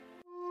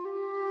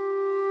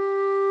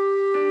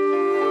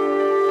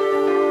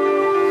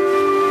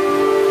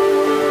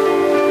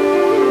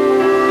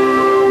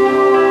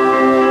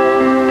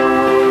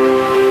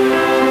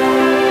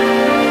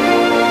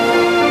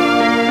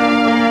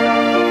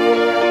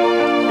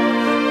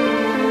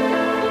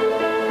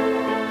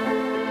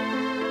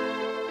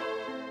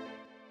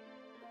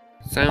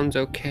Sounds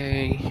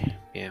okay.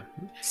 Yeah.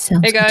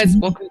 Sounds Hey good to guys, me.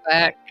 welcome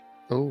back.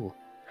 Oh.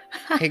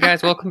 Hey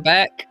guys, welcome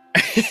back.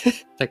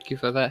 Thank you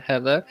for that,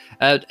 Heather.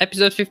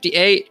 Episode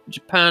 58,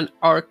 Japan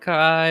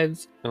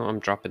Archives. Oh, I'm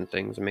dropping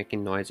things and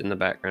making noise in the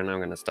background.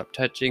 I'm gonna stop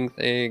touching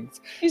things.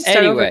 You start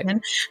over Anyway.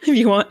 again if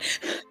you want.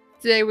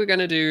 Today we're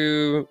gonna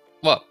do,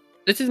 well,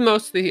 this is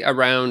mostly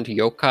around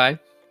yokai,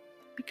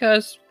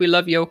 because we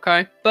love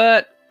yokai,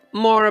 but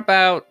more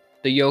about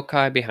the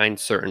yokai behind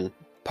certain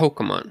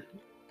Pokemon.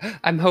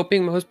 I'm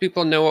hoping most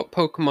people know what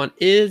Pokemon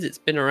is. It's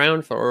been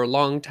around for a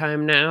long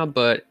time now,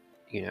 but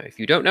if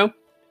you don't know,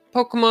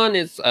 Pokemon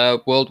is a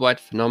worldwide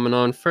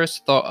phenomenon,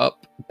 first thought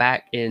up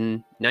back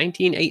in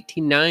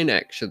 1989,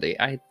 actually.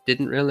 I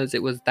didn't realize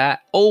it was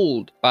that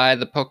old, by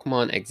the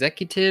Pokemon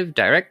executive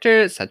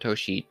director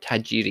Satoshi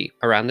Tajiri,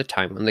 around the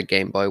time when the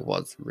Game Boy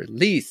was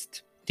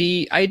released.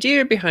 The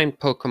idea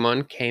behind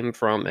Pokemon came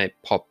from a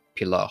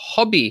popular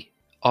hobby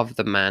of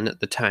the man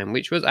at the time,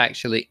 which was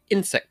actually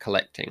insect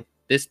collecting.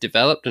 This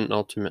developed and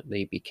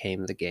ultimately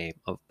became the game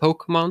of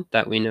Pokemon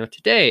that we know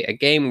today, a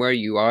game where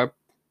you are,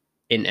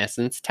 in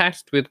essence,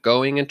 tasked with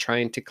going and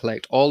trying to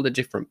collect all the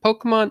different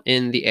Pokemon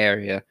in the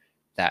area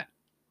that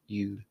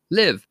you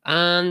live.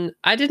 And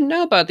I didn't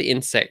know about the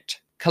insect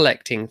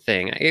collecting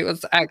thing. It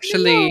was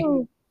actually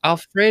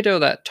Alfredo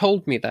that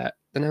told me that.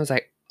 And I was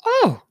like,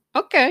 oh,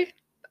 okay,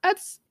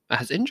 that's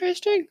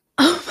interesting.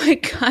 Oh my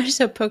gosh,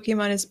 so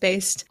Pokemon is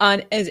based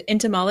on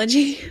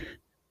entomology,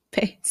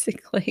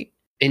 basically.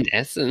 In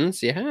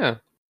essence, yeah.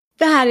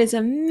 That is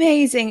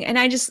amazing. And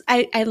I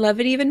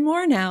love it even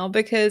more now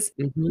because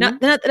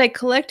not that I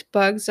collect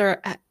bugs or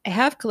I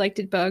have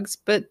collected bugs,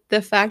 but the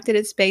fact that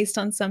it's based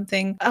on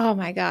something, oh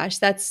my gosh,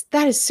 that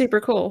is super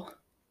cool.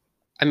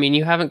 I mean,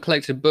 you haven't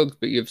collected bugs,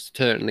 but you've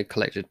certainly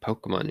collected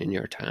Pokemon in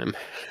your time.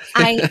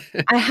 I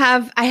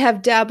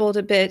have dabbled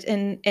a bit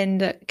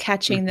in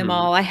catching them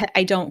all.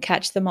 I don't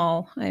catch them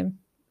all. I'm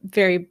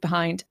very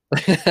behind.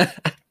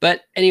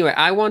 But anyway,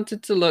 I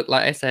wanted to look,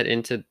 like I said,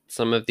 into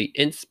some of the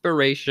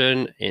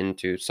inspiration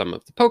into some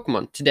of the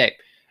Pokemon today,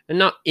 and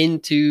not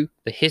into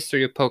the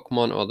history of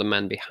Pokemon or the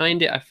man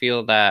behind it. I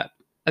feel that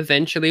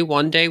eventually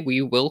one day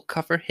we will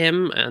cover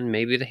him and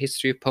maybe the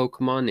history of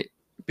Pokemon.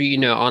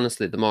 But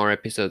honestly, the more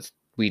episodes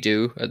we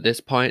do at this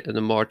point and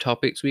the more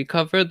topics we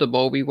cover, the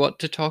more we want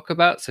to talk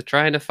about. So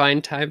trying to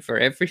find time for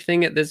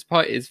everything at this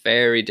point is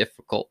very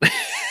difficult.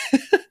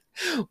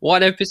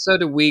 One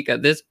episode a week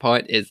at this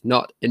point is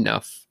not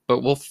enough,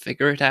 but we'll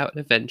figure it out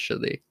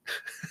eventually.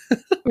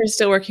 We're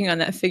still working on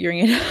that, figuring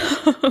it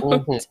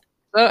out.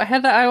 So,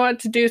 Heather, I want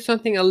to do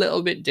something a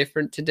little bit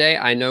different today.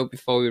 I know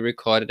before we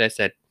recorded, I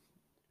said,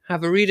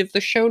 have a read of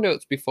the show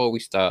notes before we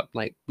start,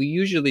 like we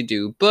usually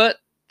do, but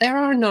there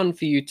are none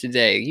for you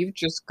today. You've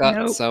just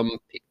got some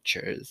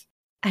pictures.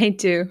 I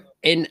do.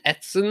 In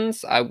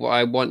essence, I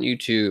want you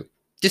to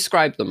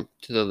describe them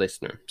to the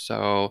listener.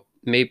 So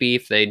maybe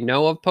if they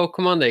know of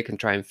Pokemon, they can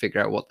try and figure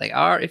out what they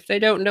are. If they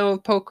don't know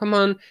of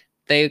Pokemon,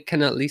 they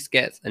can at least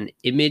get an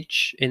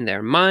image in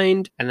their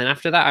mind. And then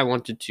after that, I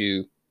wanted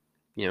to,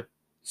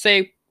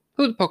 say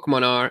who the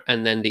Pokemon are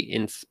and then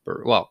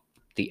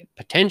the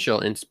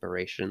potential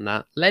inspiration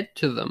that led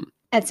to them.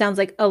 That sounds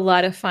like a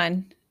lot of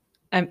fun.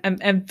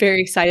 I'm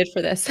very excited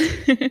for this.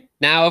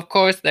 Now, of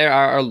course, there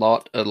are a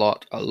lot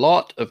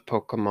of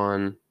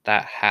Pokemon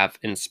that have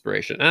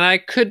inspiration, and I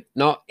could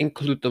not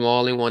include them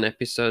all in one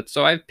episode,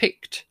 so I've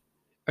picked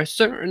a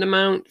certain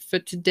amount for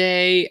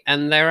today,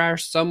 and there are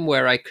some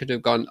where I could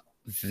have gone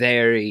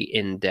very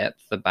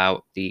in-depth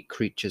about the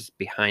creatures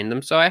behind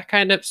them, so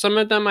some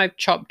of them I've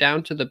chopped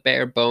down to the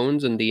bare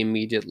bones and the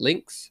immediate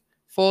links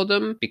for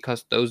them,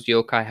 because those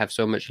yokai have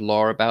so much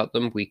lore about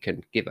them, we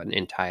can give an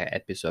entire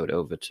episode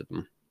over to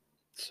them.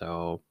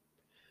 So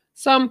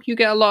some you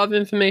get a lot of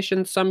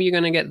information, some you're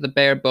going to get the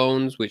bare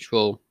bones, which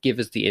will give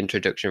us the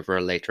introduction for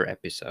a later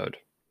episode.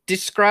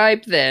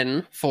 Describe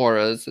then for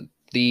us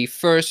the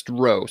first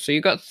row. So you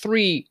got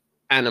three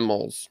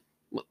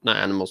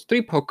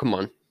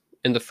Pokemon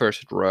in the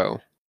first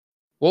row.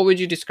 What would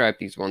you describe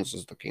these ones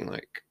as looking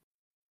like?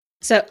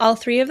 So all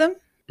three of them?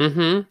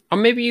 Or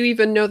maybe you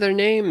even know their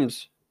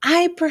names.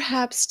 I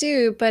perhaps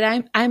do, but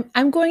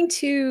I'm going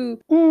to.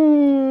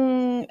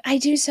 I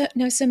do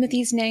know some of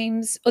these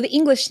names, or the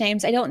English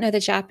names. I don't know the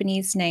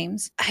Japanese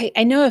names.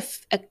 I know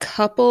a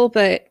couple,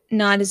 but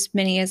not as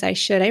many as I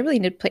should. I really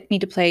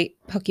need to play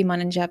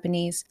Pokemon in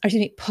Japanese. Or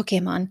excuse me,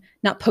 Pokemon,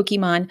 not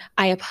Pokemon.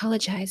 I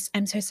apologize.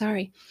 I'm so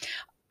sorry.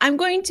 I'm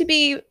going to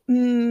be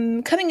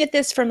coming at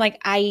this from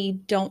I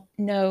don't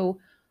know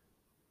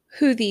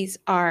who these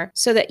are,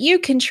 so that you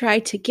can try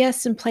to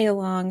guess and play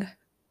along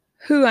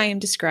who I am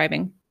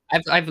describing.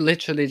 I've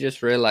literally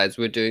just realized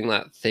we're doing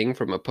that thing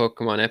from a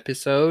Pokemon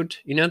episode.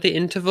 You know, the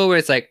interval where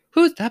it's like,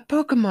 who's that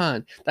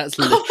Pokemon? That's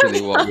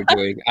literally what we're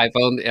doing.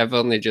 I've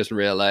only just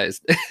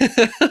realized.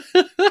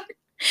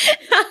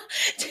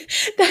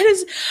 That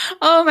is,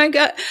 oh my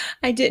god,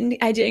 I didn't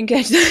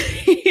catch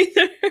that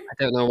either. I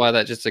don't know why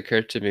that just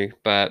occurred to me,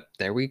 but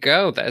there we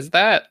go. There's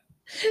that.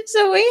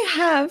 So we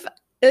have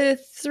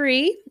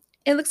three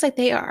It looks like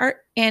they are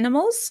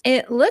animals.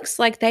 It looks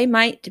like they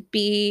might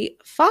be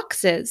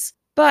foxes,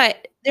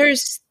 but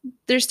there's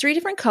three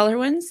different color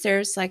ones.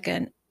 There's like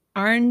an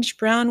orange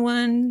brown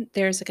one.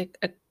 There's like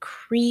a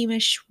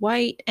creamish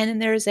white, and then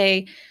there's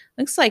a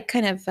looks like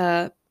kind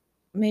of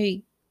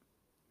maybe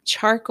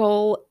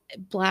charcoal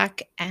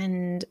black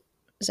and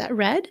is that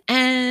red?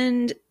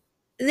 And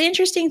the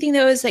interesting thing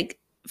though is like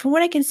from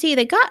what I can see,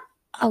 they got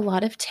a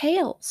lot of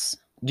tails.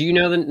 Do you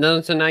know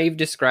the so now you've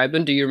described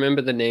them? Do you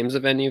remember the names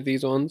of any of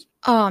these ones?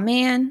 Oh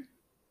man.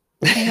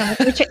 Hang on,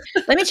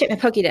 let me check my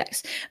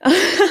Pokédex.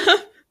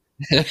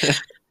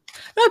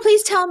 No,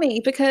 please tell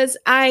me because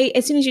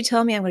as soon as you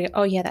tell me, I'm gonna go,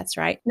 oh yeah, that's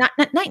right. Not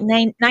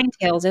nine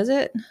tails, is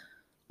it?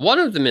 One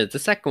of them is, the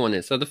second one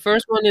is. So the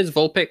first one is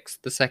Vulpix,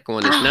 the second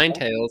one is Oh.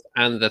 Ninetales,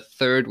 and the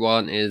third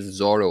one is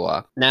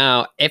Zorua.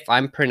 Now, if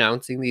I'm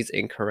pronouncing these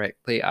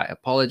incorrectly, I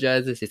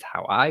apologize. This is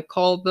how I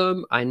call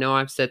them. I know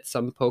I've said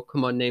some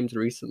Pokemon names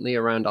recently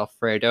around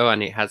Alfredo,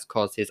 and it has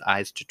caused his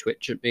eyes to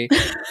twitch at me.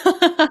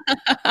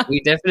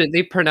 We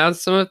definitely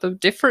pronounce some of them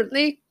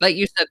differently. Like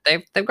you said,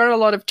 they've got a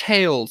lot of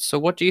tails. So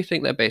what do you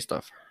think they're based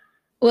off?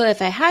 Well,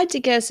 if I had to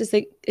guess, it's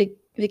the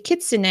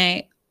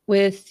kitsune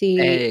with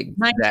the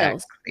nine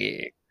tails.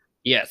 Exactly.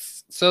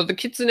 Yes. So the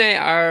kitsune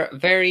are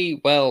very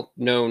well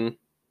known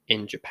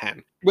in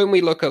Japan. When we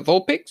look at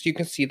Vulpix, you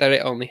can see that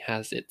it only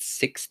has its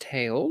 6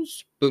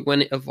 tails, but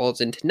when it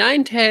evolves into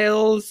 9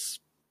 tails,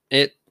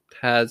 it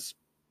has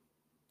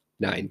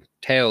 9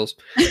 tails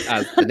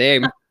as the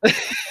name.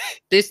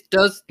 This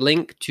does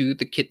link to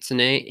the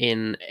kitsune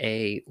in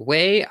a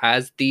way,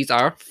 as these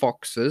are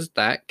foxes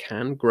that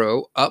can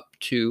grow up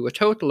to a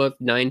total of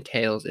 9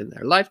 tails in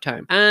their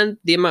lifetime. And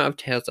the amount of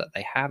tails that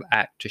they have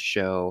act to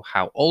show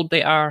how old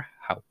they are,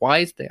 how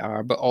wise they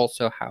are, but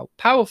also how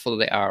powerful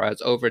they are,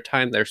 as over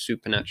time their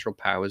supernatural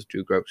powers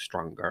do grow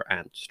stronger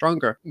and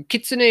stronger.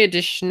 Kitsune,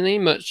 additionally,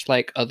 much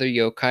like other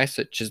yokai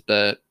such as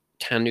the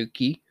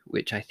tanuki,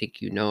 which I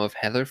think you know of,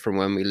 Heather, from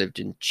when we lived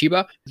in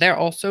Chiba, they're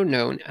also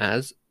known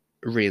as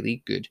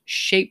really good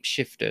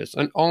shapeshifters,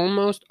 and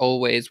almost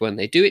always when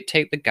they do it,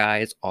 take the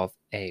guise of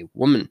a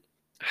woman.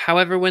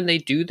 However, when they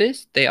do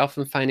this, they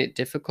often find it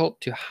difficult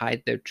to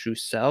hide their true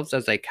selves,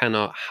 as they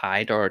cannot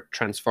hide or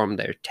transform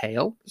their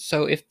tail.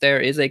 So if there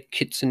is a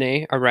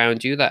kitsune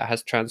around you that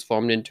has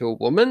transformed into a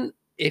woman,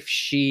 if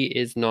she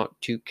is not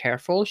too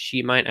careful,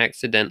 she might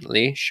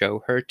accidentally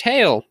show her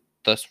tail,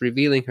 thus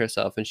revealing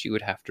herself, and she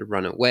would have to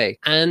run away.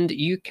 And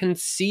you can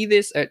see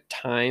this at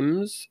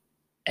times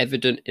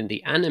evident in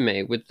the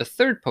anime with the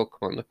third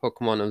Pokemon, the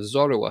Pokemon of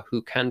Zorua,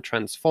 who can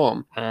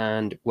transform.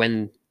 And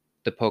when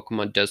the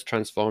Pokemon does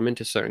transform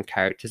into certain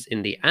characters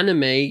in the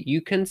anime, you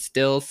can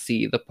still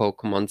see the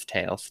Pokemon's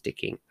tail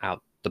sticking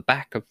out the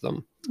back of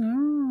them.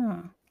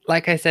 Oh.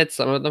 Like I said,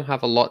 some of them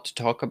have a lot to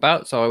talk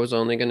about, so I was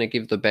only going to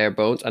give the bare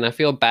bones, and I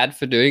feel bad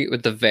for doing it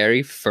with the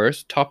very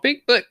first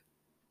topic, but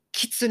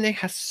Kitsune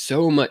has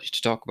so much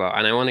to talk about,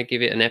 and I want to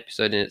give it an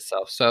episode in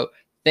itself. So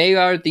they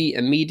are the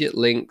immediate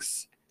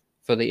links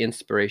for the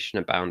inspiration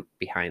abound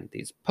behind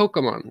these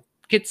Pokemon.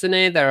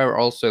 Kitsune, there are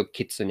also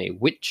Kitsune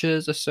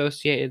witches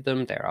associated with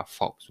them, there are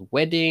fox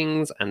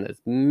weddings, and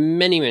there's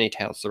many, many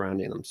tales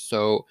surrounding them.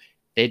 So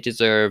they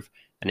deserve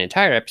an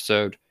entire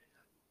episode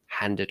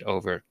handed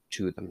over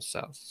to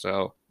themselves.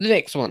 So the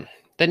next one,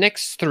 the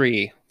next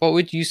 3, what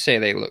would you say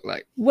they look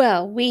like?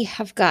 Well, we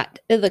have got,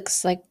 it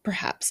looks like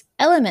perhaps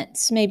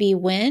elements, maybe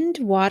wind,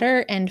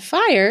 water, and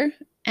fire.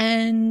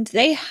 And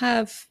they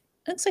have,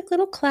 looks like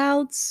little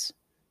clouds,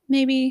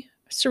 maybe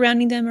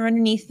surrounding them or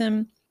underneath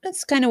them.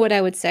 That's kind of what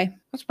I would say.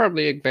 That's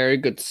probably a very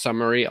good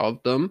summary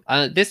of them.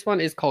 This one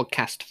is called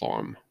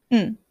Castform.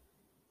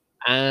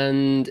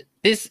 And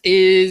this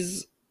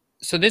is...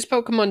 So this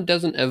Pokemon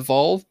doesn't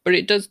evolve, but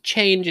it does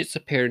change its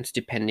appearance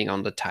depending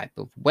on the type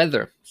of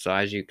weather. So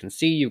as you can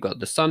see, you've got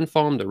the sun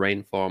form, the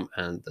rain form,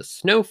 and the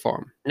snow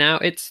form. Now,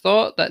 it's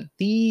thought that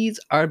these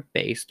are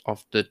based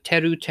off the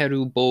Teru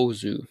Teru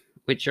Bozu,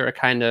 which are a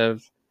kind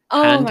of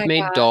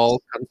handmade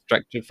doll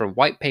constructed from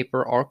white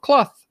paper or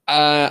cloth.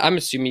 I'm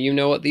assuming you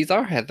know what these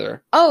are,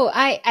 Heather. Oh,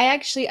 I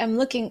actually, I'm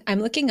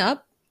looking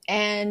up.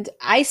 And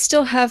I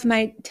still have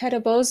my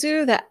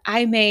Terabozu that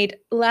I made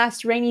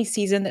last rainy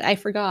season that I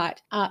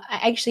forgot.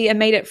 I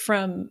made it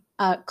from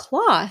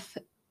cloth,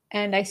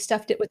 and I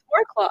stuffed it with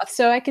more cloth,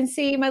 so I can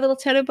see my little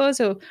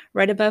Terabozu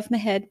right above my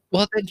head.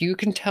 Well, then you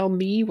can tell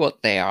me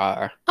what they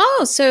are.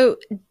 Oh, so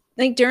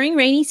like during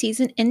rainy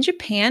season in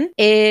Japan,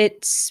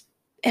 it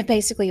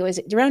basically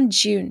was around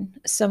June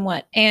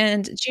somewhat,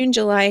 and June,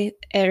 July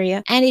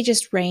area, and it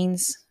just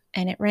rains,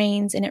 and it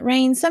rains, and it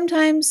rains.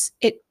 Sometimes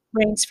it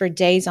rains for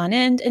days on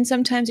end, and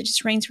sometimes it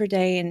just rains for a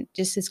day and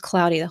just is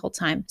cloudy the whole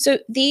time. So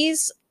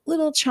these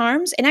little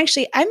charms, and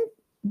actually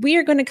we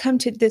are going to come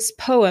to this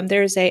poem.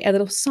 There's a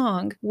little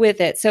song with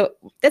it. So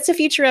that's a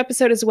future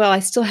episode as well.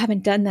 I still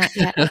haven't done that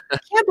yet. I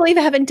can't believe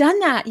I haven't done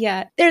that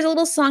yet. There's a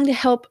little song to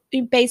help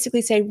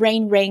basically say,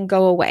 rain, rain,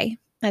 go away.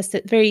 That's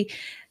the very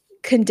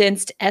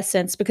condensed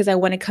essence, because I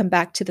want to come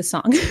back to the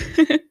song.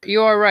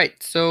 You are right.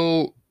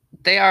 So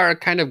they are a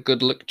kind of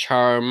good luck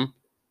charm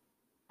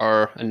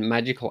or a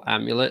magical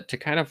amulet to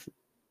kind of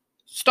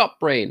stop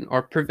rain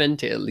or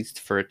prevent it, at least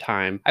for a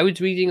time. I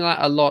was reading that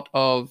a lot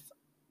of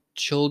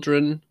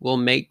children will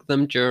make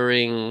them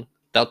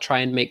they'll try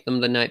and make them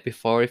the night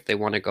before if they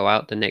want to go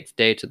out the next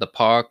day to the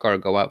park or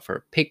go out for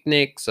a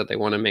picnic, so they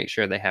want to make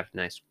sure they have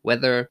nice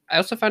weather. I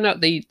also found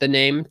out the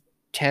name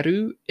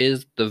Teru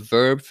is the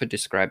verb for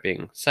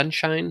describing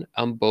sunshine,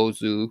 and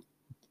Bozu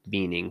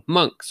meaning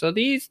monk. So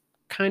these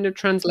kind of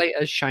translate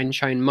as shine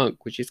shine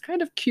monk, which is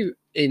kind of cute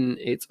in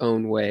its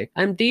own way.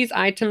 And these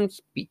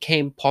items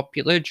became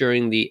popular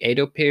during the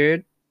Edo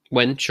period,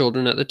 when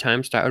children at the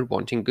time started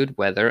wanting good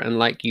weather, and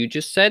like you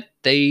just said,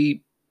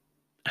 they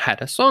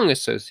had a song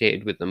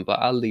associated with them, but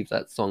I'll leave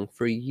that song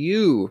for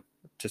you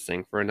to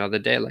sing for another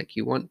day like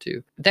you want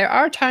to. There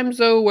are times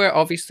though where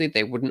obviously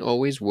they wouldn't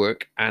always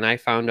work, and I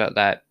found out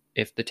that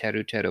if the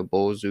Teru Teru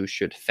Bozu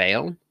should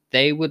fail,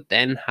 they would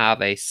then have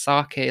a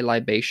sake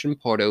libation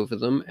poured over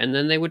them, and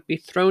then they would be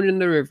thrown in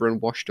the river and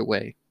washed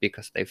away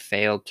because they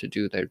failed to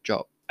do their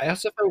job. I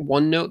also found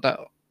one note that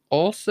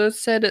also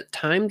said at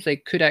times they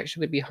could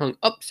actually be hung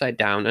upside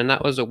down, and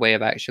that was a way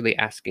of actually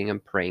asking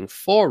and praying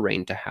for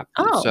rain to happen.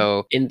 Oh.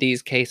 So in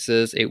these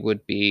cases, it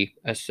would be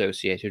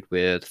associated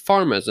with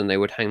farmers, and they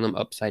would hang them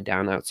upside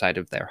down outside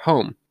of their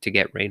home to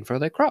get rain for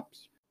their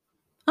crops.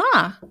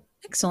 Ah,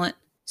 excellent.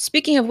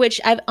 Speaking of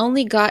which, I've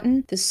only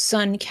gotten the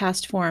sun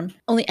cast form.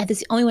 This is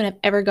the only one I've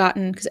ever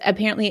gotten, because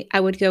apparently I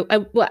would go.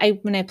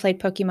 When I played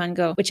Pokemon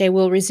Go, which I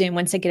will resume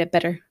once I get a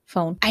better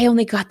phone. I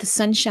only got the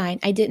sunshine.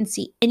 I didn't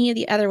see any of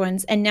the other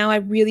ones, and now I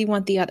really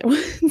want the other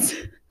ones.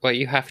 Well,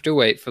 you have to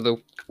wait for the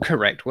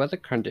correct weather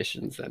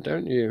conditions, then,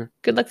 don't you?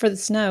 Good luck for the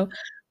snow.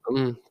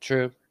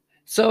 True.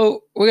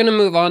 So we're going to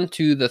move on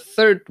to the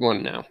third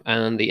one now,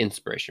 and the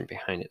inspiration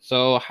behind it.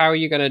 So how are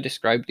you going to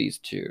describe these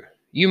two?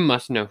 You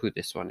must know who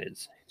this one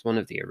is. It's one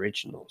of the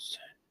originals.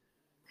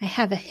 I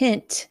have a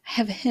hint.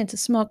 A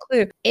small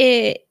clue.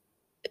 But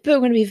I'm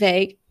going to be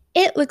vague.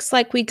 It looks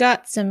like we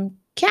got some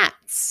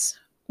cats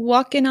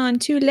walking on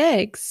two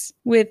legs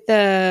with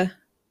does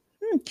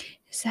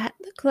that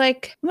look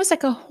like almost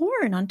like a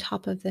horn on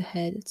top of the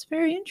head? It's a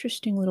very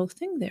interesting little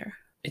thing there.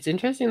 It's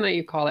interesting that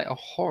you call it a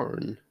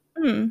horn.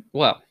 Hmm.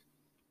 Well,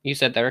 you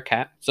said they're a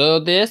cat. So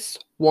this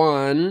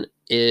one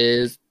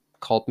is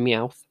called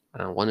Meowth,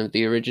 one of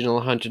the original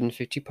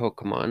 150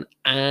 Pokemon.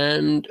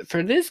 And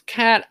for this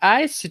cat,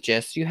 I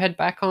suggest you head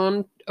back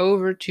on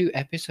over to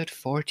episode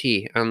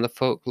 40 on the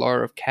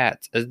folklore of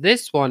cats, as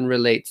this one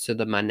relates to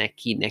the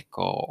Maneki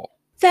Neko.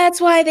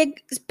 That's why the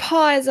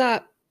paw is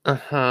up.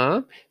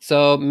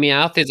 So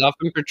Meowth is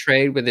often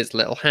portrayed with its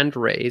little hand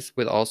raised,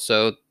 with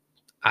also,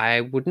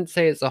 I wouldn't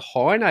say it's a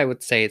horn, I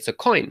would say it's a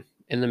coin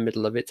in the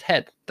middle of its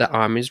head. The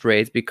arm is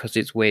raised because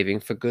it's waving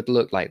for good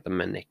luck, like the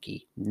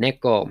Maneki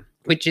Neko,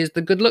 which is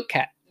the good luck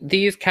cat.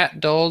 These cat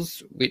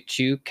dolls, which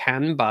you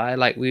can buy,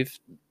 like we've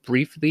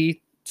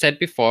briefly said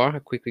before, I'll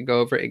quickly go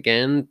over it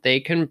again, they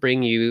can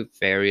bring you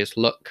various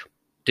luck,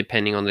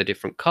 depending on the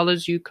different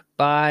colors you could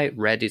buy.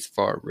 Red is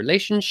for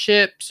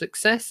relationship,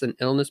 success, and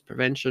illness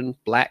prevention.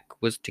 Black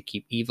was to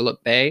keep evil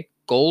at bay.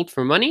 Gold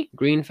for money.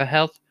 Green for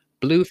health.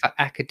 Blue for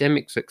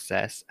academic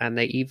success. And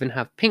they even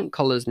have pink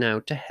colors now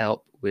to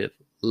help with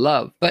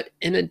love. But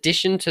in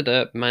addition to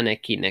the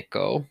Maneki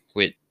Neko,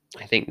 which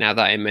I think now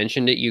that I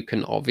mentioned it, you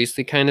can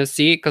obviously kind of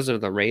see it because of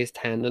the raised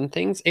hand and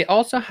things, it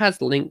also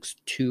has links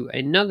to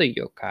another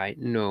yokai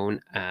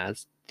known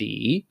as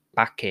the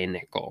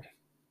Bakeneko,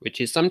 which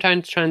is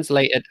sometimes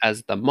translated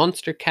as the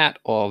monster cat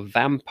or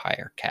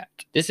vampire cat.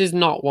 This is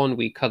not one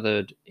we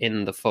covered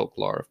in the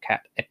Folklore of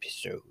Cat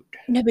episode.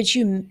 No, but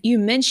you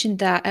mentioned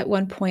that at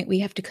one point. We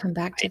have to come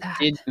back to that.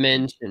 I did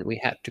mention we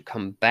had to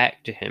come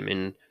back to him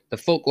in the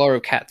Folklore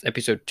of Cats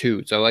episode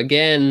 2. So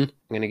again,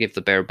 I'm going to give the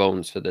bare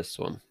bones for this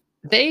one.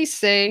 They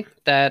say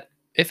that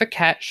if a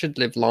cat should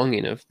live long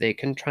enough, they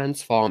can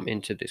transform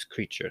into this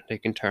creature. They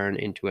can turn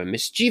into a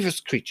mischievous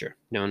creature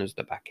known as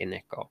the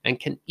Bakeneko, and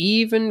can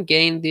even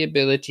gain the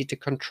ability to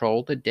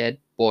control the dead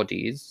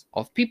bodies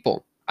of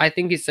people. I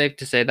think it's safe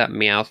to say that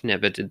Meowth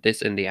never did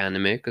this in the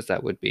anime, because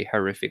that would be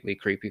horrifically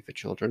creepy for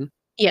children.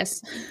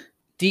 Yes.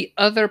 The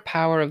other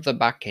power of the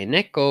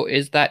Bakeneko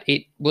is that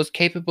it was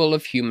capable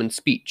of human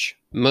speech,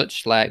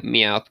 much like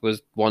Meowth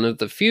was one of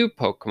the few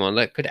Pokemon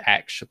that could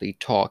actually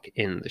talk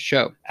in the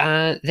show.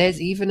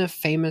 There's even a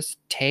famous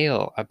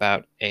tale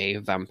about a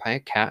vampire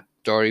cat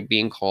story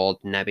being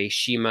called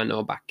Nabeshima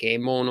no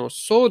Bakemono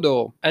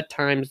Sodo. At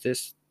times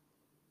this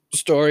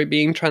story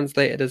being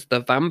translated as the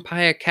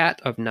Vampire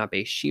Cat of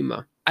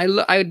Nabeshima.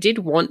 I did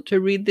want to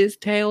read this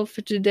tale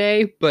for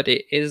today, but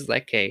it is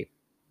like a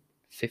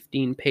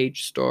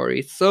 15-page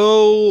story,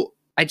 so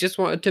I just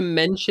wanted to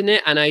mention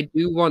it, and I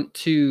do want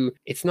to,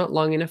 it's not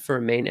long enough for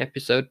a main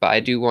episode, but I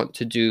do want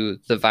to do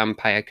the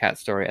Vampire Cat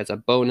story as a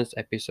bonus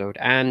episode,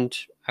 and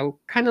I would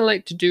kind of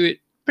like to do it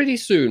pretty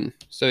soon,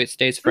 so it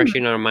stays fresh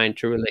in our mind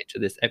to relate to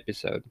this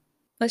episode.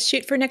 Let's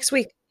shoot for next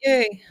week.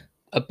 Yay.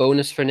 A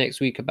bonus for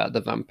next week about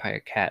the Vampire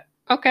Cat.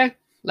 Okay,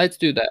 let's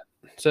do that.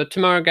 So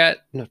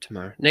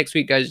next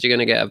week, guys, you're going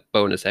to get a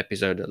bonus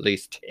episode at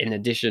least, in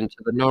addition to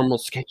the normal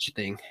sketch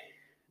thing.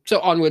 So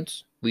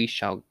onwards. we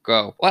shall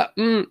go. Well,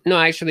 no,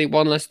 actually,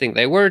 one last thing.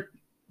 They were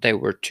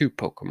two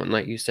Pokemon,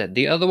 like you said.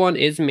 The other one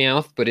is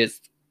Meowth, but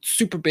it's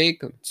super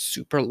big,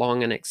 super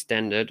long and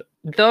extended.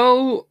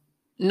 Though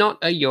not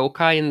a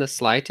yokai in the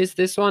slightest,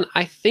 this one,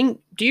 I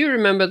think, do you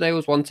remember there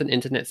was once an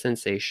internet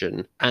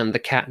sensation and the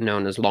cat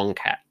known as Long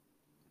Cat?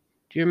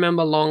 Do you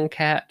remember Long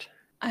Cat?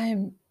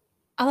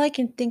 All I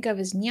can think of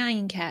is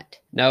Nyan Cat.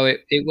 No,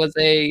 it was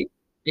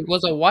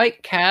a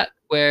white cat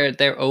where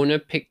their owner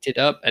picked it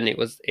up and it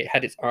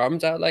had its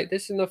arms out like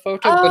this in the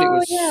photo, but it Oh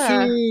was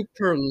yeah.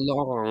 super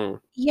long.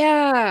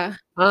 Yeah.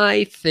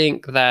 I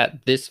think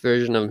that this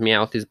version of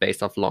Meowth is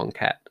based off Long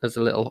Cat as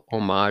a little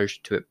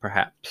homage to it,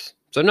 perhaps.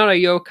 So not a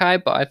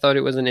yokai, but I thought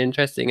it was an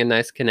interesting and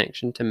nice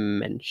connection to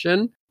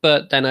mention.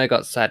 But then I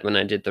got sad when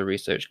I did the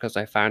research because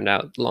I found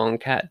out Long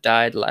Cat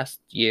died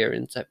last year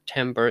in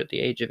September at the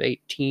age of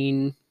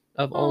 18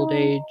 of old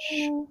age.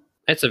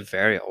 It's a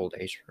very old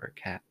age for a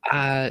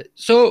cat.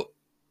 So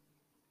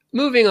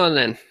moving on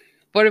then.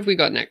 What have we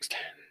got next?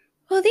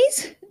 Well,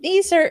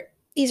 these are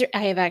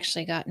I have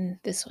actually gotten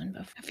this one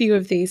before. A few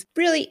of these.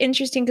 Really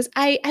interesting because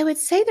I would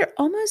say they're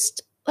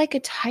almost like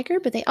a tiger,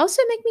 but they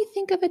also make me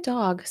think of a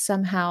dog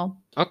somehow.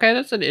 Okay,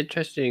 that's an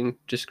interesting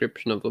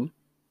description of them.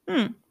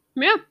 Hmm.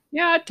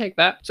 Yeah, I'd take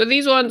that. So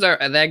these ones are,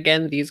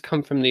 again, these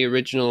come from the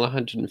original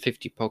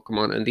 150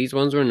 Pokemon, and these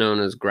ones were known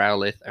as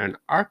Growlithe and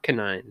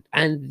Arcanine.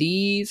 And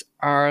these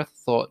are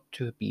thought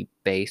to be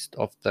based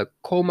off the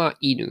Koma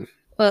Inu.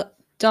 Well,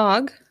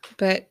 dog,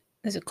 but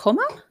is it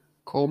Koma?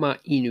 Koma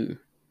Inu.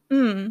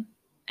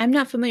 I'm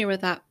not familiar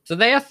with that. So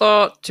they are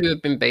thought to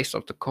have been based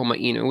off the Koma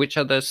Inu, which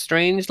are the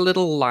strange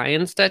little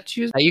lion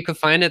statues that you can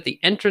find at the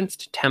entrance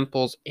to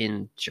temples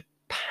in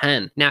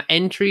Japan. Now,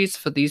 entries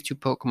for these two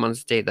Pokemon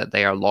state that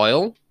they are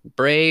loyal,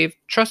 brave,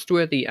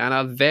 trustworthy, and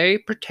are very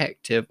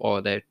protective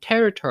of their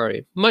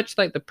territory, much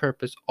like the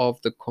purpose of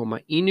the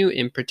Koma Inu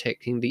in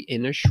protecting the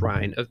inner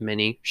shrine of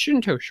many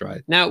Shinto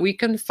shrines. Now, we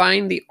can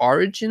find the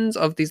origins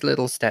of these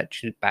little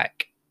statues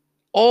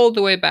all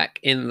the way back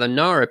in the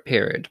Nara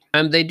period.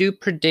 And they do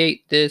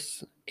predate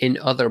this in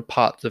other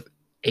parts of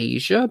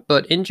Asia,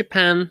 but in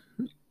Japan,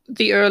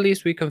 the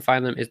earliest we can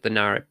find them is the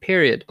Nara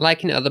period.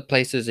 Like in other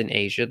places in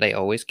Asia, they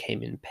always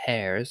came in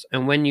pairs,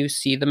 and when you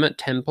see them at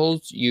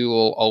temples, you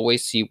will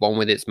always see one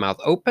with its mouth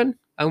open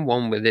and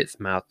one with its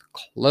mouth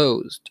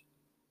closed.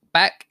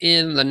 Back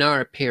in the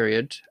Nara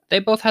period, they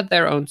both had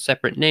their own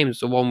separate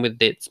names. The one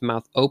with its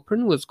mouth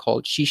open was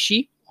called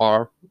Shishi,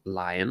 or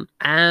lion,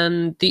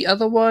 and the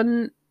other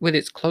one with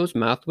its closed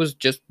mouth was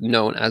just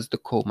known as the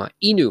Koma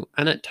Inu,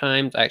 and at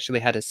times actually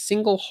had a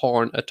single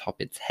horn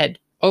atop its head.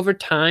 Over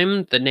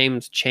time, the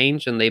names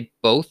changed and they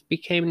both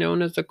became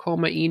known as the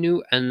Koma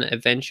Inu and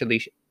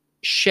eventually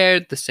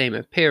shared the same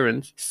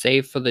appearance,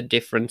 save for the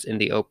difference in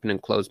the open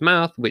and closed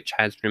mouth, which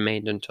has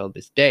remained until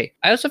this day.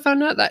 I also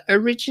found out that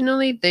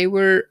originally they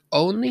were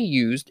only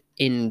used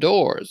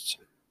indoors.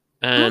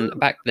 And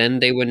back then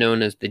they were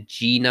known as the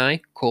Jinai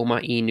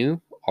Koma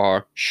Inu,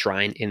 or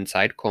Shrine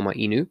Inside Koma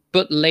Inu,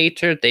 but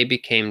later they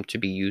became to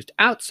be used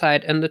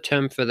outside and the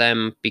term for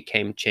them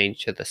became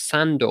changed to the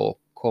Sando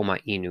Koma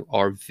Inu,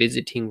 or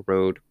Visiting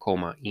Road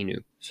Koma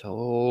Inu.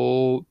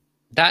 So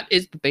that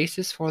is the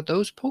basis for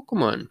those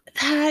Pokemon.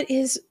 That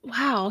is,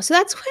 wow. So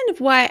that's kind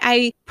of why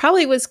I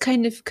probably was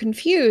kind of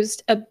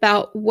confused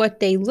about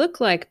what they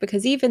look like,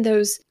 because even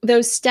those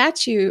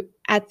statue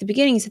at the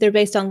beginning said they're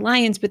based on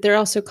lions, but they're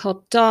also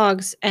called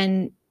dogs.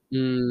 And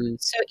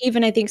so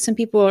even I think some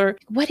people are,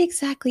 what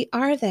exactly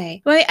are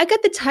they? Well, I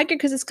got the tiger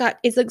because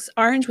it looks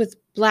orange with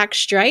black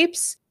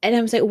stripes. And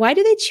I was like, why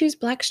do they choose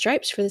black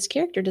stripes for this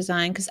character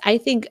design? Because I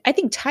think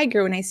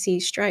tiger when I see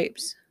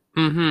stripes.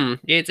 Yeah,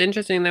 it's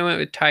interesting they went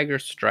with tiger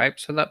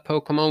stripes for that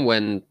Pokemon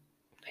when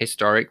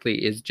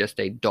historically is just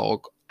a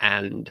dog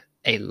and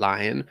a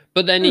lion.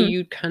 But then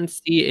you can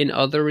see in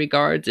other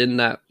regards in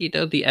that,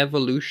 the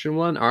evolution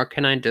one,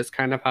 Arcanine does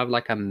kind of have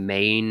like a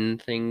mane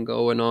thing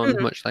going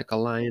on, much like a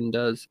lion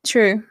does.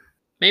 True.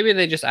 Maybe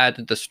they just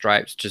added the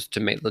stripes just to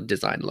make the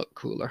design look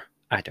cooler.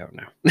 I don't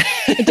know.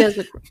 It does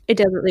look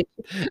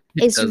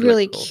it's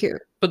really cool.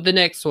 Cute. But the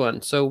next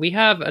one, so we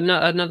have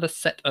another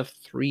set of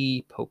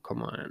 3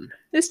 Pokemon.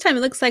 This time it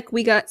looks like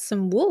we got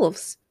some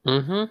wolves.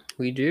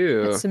 We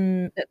do. Got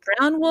some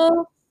brown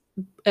wolf.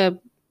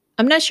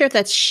 I'm not sure if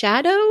that's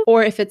shadow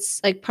or if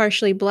it's like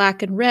partially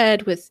black and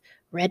red with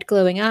red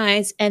glowing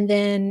eyes, and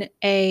then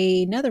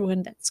another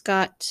one that's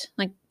got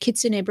like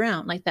kitsune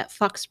brown, like that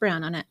fox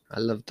brown on it. I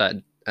love that.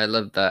 I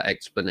love that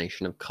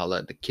explanation of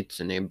color, the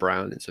kitsune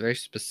brown. It's a very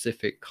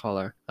specific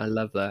color. I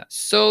love that.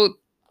 So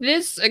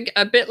this,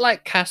 a bit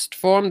like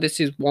Castform,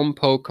 this is one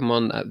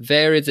Pokemon that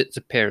varies its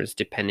appearance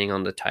depending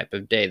on the type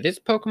of day. This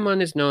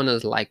Pokemon is known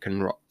as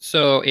Lycanroc.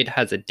 So it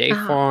has a day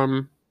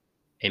form,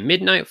 a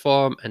midnight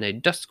form, and a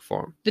dusk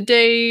form. The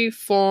day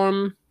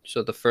form,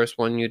 so the first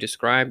one you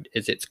described,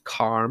 is its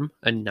calm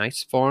and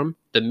nice form.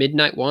 The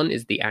midnight one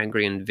is the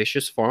angry and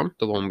vicious form,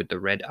 the one with the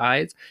red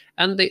eyes.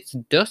 And its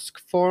dusk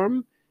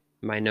form,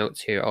 my notes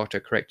here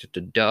autocorrected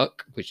to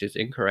duck, which is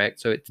incorrect.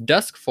 So its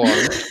dusk form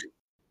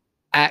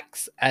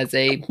acts as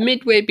a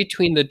midway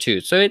between the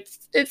two. So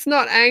it's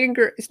not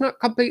anger, it's not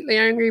completely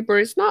angry, but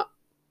it's not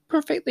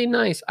perfectly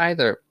nice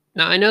either.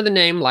 Now I know the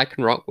name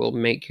Lycanroc will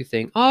make you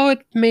think, oh,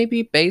 it may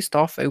be based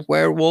off a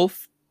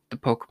werewolf. The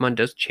Pokemon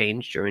does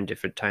change during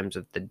different times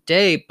of the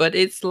day, but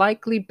it's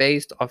likely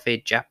based off a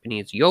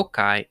Japanese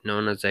yokai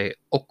known as a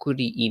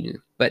Okuri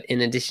Inu. But in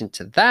addition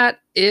to that,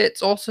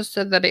 it's also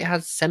said that it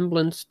has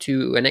semblance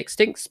to an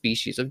extinct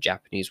species of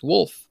Japanese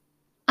wolf.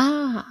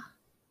 Ah.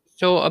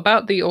 So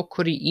about the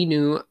Okuri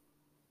Inu,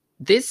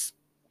 this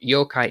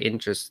yokai,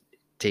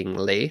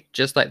 interestingly,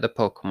 just like the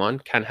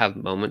Pokemon, can have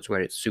moments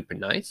where it's super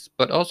nice,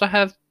 but also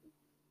have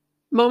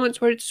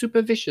moments where it's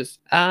super vicious.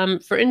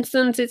 For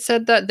instance, it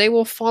said that they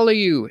will follow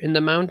you in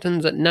the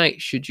mountains at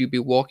night should you be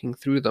walking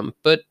through them,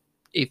 but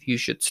if you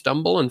should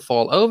stumble and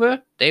fall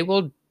over, they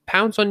will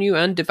pounce on you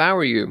and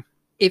devour you.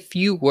 If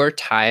you were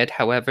tired,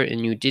 however,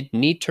 and you did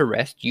need to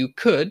rest, you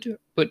could,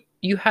 but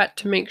you had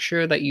to make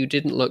sure that you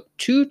didn't look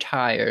too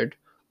tired,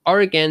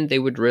 or again, they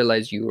would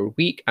realize you were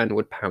weak and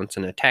would pounce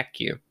and attack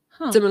you.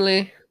 Huh.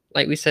 Similarly,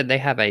 like we said, they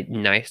have a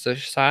nicer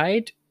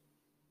side.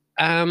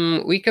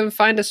 We can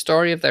find a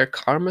story of their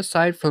karma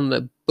side from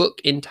the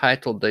book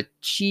entitled the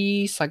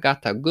Chi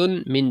Sagata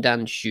Gun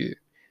Mindan Shu,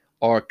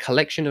 or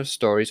Collection of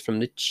Stories from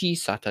the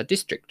Chisata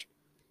District.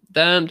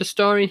 The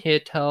story here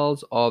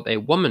tells of a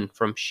woman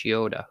from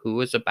Shioda who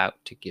was about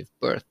to give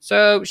birth.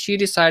 So she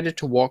decided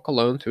to walk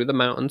alone through the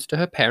mountains to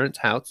her parents'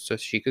 house so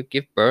she could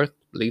give birth,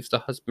 leaves the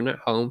husband at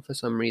home for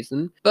some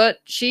reason.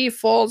 But she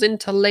falls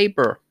into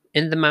labor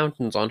in the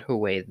mountains on her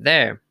way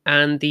there,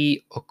 and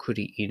the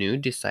Okuri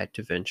Inu decide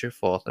to venture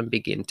forth and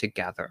begin to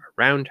gather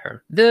around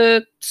her.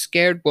 The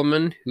scared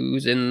woman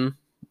who's in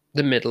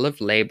the middle of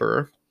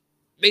labor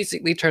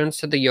basically turns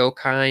to the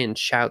yokai and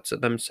shouts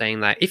at them saying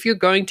that if you're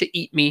going to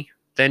eat me,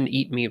 then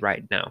eat me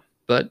right now.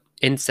 But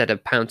instead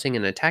of pouncing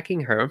and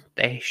attacking her,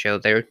 they show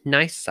their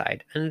nice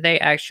side, and they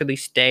actually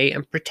stay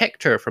and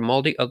protect her from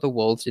all the other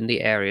wolves in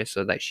the area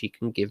so that she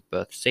can give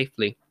birth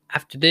safely.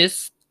 After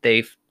this,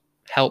 they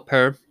help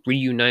her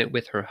reunite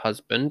with her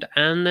husband,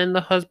 and then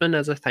the husband,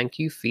 as a thank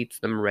you, feeds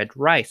them red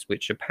rice,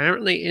 which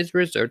apparently is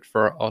reserved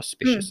for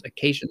auspicious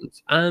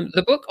occasions.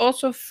 The book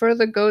also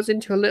further goes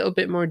into a little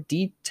bit more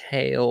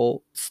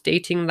detail,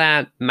 stating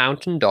that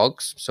mountain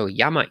dogs, so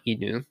Yama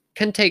Inu,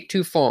 can take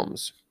two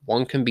forms.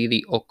 One can be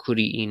the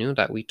Okuri Inu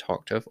that we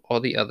talked of,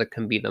 or the other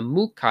can be the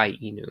Mukai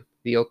Inu.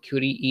 The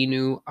Okuri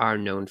Inu are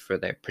known for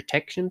their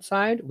protection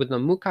side, with the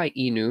Mukai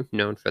Inu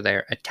known for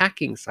their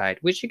attacking side,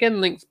 which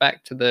again links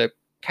back to the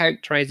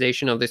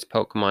characterization of this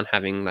Pokemon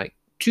having like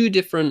two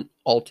different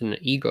alternate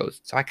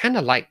egos. So I kind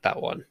of like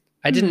that one.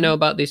 I didn't know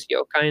about this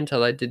yokai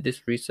until I did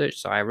this research,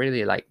 so I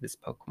really like this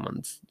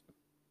Pokemon's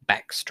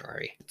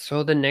backstory.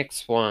 So the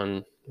next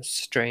one,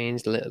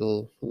 strange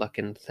little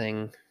looking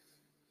thing.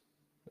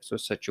 This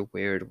was such a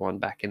weird one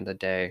back in the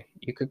day.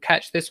 You could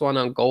catch this one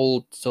on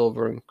Gold,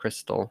 Silver, and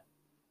Crystal,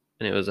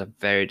 and it was a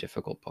very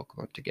difficult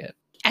Pokemon to get.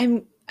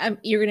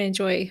 You're gonna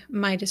enjoy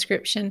my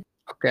description.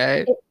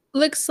 Okay. It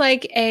looks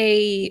like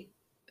a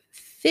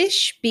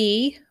fish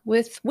bee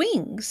with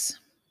wings.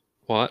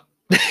 What?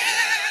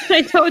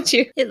 I told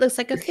you. It looks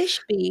like a fish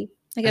bee.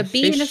 Like a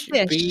bee and a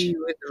fish. Bee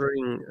with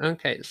ring.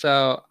 Okay,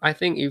 so I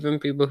think even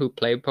people who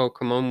play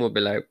Pokemon will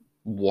be like,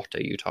 what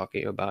are you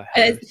talking about?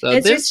 So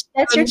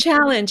that's your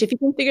challenge. If you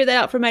can figure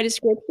that out from my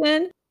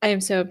description, I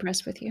am so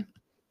impressed with you.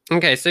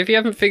 Okay, so if you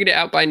haven't figured it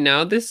out by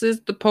now, this is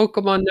the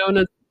Pokemon known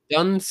as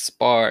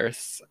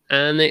Dunsparce,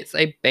 and it's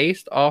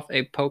based off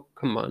a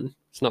Pokemon.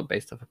 It's not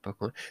based off a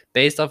Pokemon.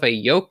 Based off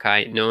a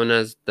yokai known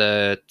as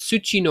the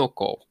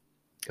Tsuchinoko,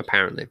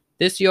 apparently.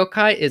 This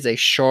yokai is a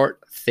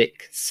short,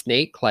 thick,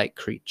 snake-like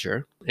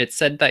creature. It's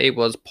said that it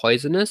was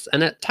poisonous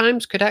and at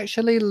times could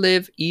actually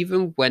live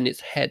even when its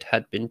head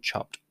had been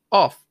chopped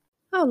off.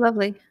 Oh,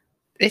 lovely.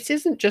 This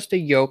isn't just a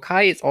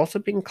yokai, it's also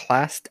been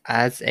classed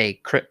as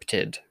a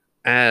cryptid,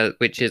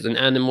 which is an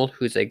animal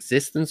whose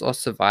existence or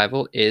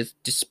survival is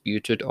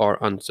disputed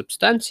or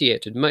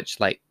unsubstantiated, much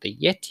like the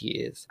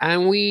Yeti is.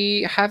 And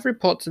we have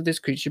reports of this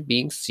creature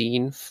being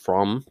seen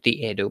from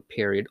the Edo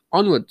period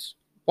onwards.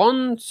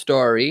 One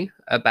story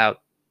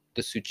about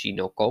the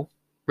Tsuchinoko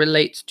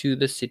relates to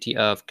the city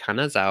of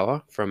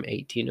Kanazawa from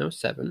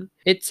 1807.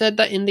 It said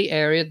that in the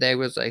area there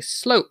was a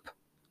slope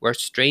where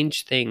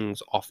strange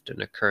things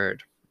often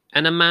occurred,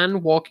 and a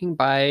man walking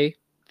by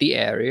the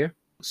area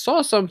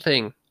saw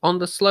something on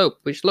the slope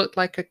which looked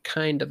like a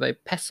kind of a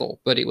pestle,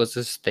 but it was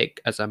as thick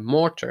as a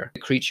mortar. The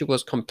creature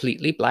was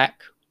completely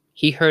black.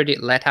 He heard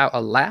it let out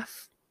a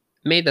laugh,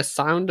 made a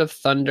sound of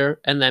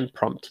thunder, and then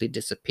promptly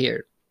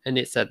disappeared. And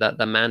it said that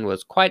the man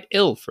was quite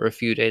ill for a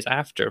few days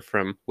after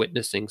from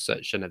witnessing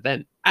such an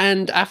event.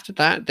 And after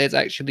that, there's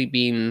actually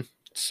been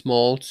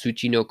small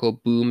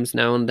Tsuchinoko booms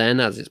now and then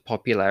as its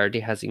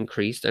popularity has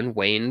increased and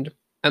waned.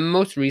 And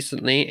most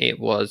recently, it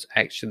was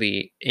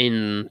actually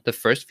in the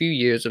first few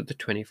years of the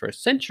 21st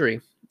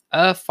century.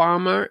 A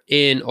farmer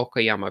in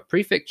Okayama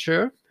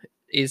Prefecture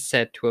is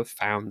said to have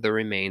found the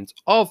remains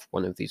of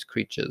one of these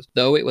creatures,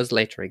 though it was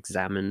later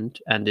examined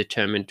and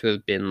determined to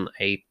have been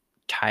a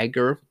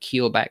tiger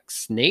keelback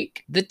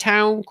snake. The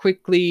town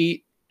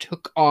quickly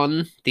took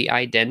on the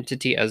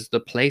identity as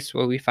the place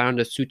where we found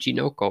a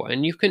Tsuchinoko,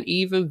 and you can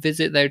even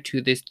visit there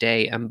to this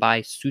day and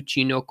buy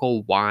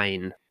Tsuchinoko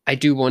wine. I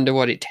do wonder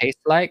what it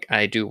tastes like.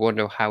 I do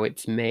wonder how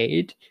it's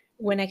made.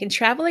 When I can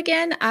travel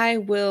again, I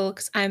will,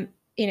 because I'm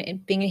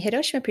being in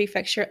Hiroshima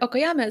Prefecture,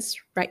 Okayama is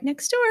right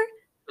next door.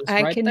 It's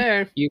right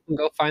there. You can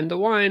go find the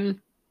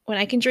wine. When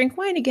I can drink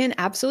wine again,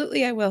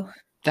 absolutely I will.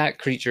 That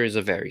creature is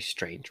a very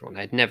strange one.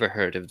 I'd never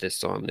heard of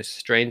this one. This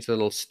strange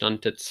little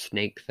stunted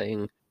snake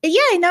thing.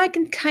 Yeah, now I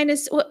can kind of,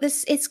 well,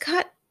 it's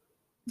got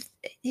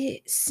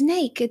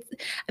snake.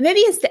 Maybe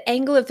it's the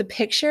angle of the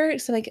picture.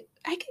 So like,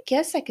 I could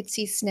guess I could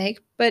see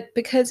snake, but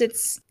because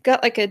it's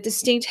got like a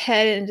distinct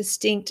head and a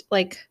distinct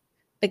like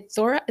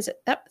thorax, is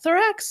it that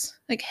thorax?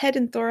 Like head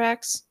and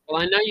thorax. Well,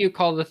 I know you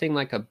call the thing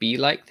like a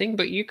bee-like thing,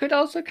 but you could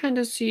also kind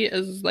of see it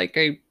as like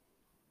a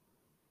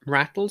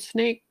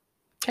rattlesnake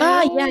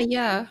tail,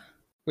 Yeah.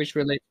 which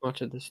relates more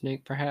to the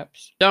snake,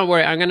 perhaps. Don't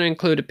worry, I'm going to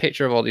include a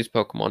picture of all these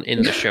Pokemon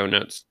in the show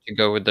notes to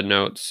go with the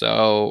notes.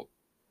 So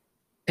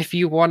if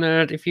you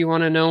wanna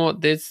know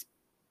what this,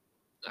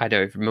 I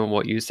don't even remember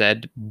what you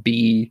said,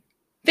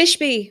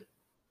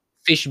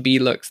 Fish bee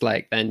looks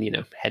like, then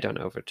head on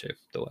over to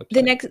the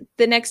website.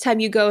 The next time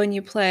you go and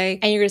you play,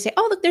 and you're gonna say,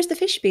 "Oh, look, there's the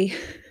fish bee."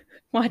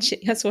 Watch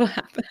it. That's what'll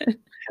happen.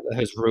 That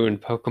has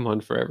ruined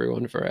Pokemon for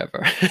everyone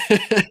forever.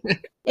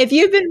 If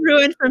you've been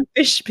ruined from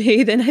fish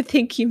bee, then I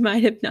think you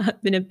might have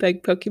not been a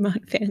big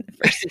Pokemon fan the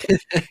first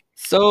time.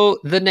 So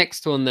the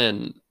next one,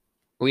 then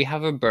we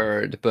have a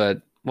bird,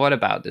 but what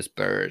about this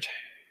bird?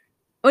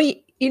 Well,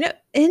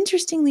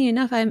 interestingly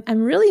enough, I'm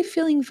really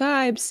feeling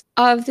vibes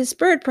of this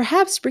bird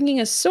perhaps bringing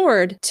a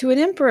sword to an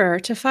emperor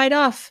to fight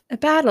off a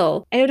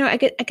battle. I don't know. I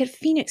get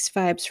phoenix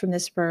vibes from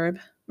this verb.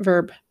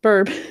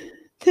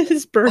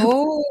 This bird.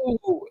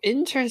 Oh,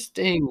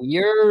 interesting.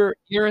 You're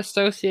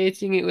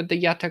associating it with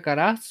the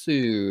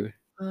Yatagarasu.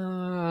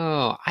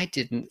 Oh, I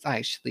didn't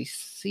actually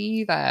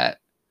see that.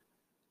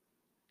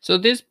 So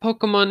this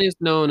Pokemon is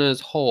known as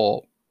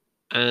Hole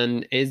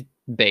and is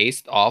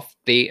based off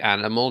the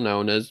animal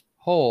known as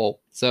Hole.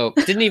 So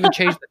didn't even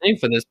change the name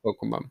for this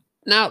Pokemon.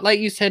 Now, like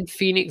you said,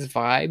 Phoenix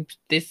vibes.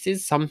 This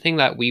is something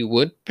that we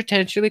would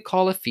potentially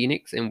call a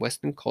Phoenix in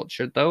Western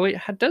culture, though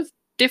it does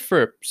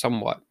differ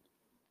somewhat.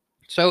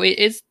 So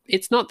it's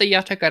not the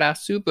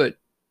Yatagarasu, but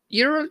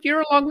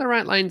you're along the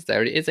right lines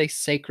there. It is a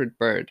sacred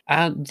bird.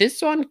 And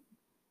this one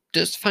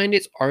does find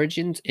its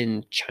origins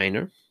in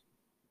China.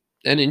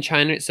 And in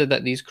China, it said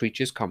that these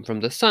creatures come from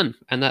the sun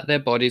and that their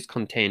bodies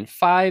contain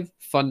 5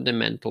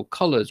 fundamental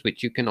colors,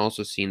 which you can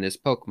also see in this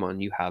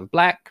Pokemon. You have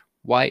black,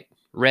 white,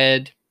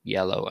 red,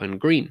 yellow, and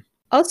green.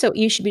 Also,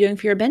 you should be doing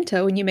for your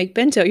bento. When you make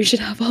bento, you should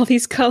have all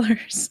these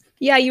colors.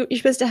 Yeah, you're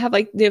supposed to have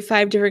like the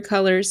 5 different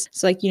colors.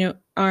 So like,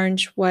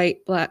 orange,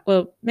 white, black.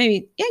 Well,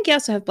 maybe, yeah, you can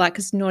also have black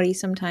because it's naughty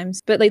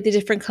sometimes. But like the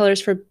different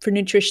colors for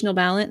nutritional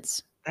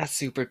balance. That's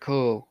super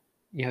cool.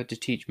 You have to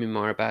teach me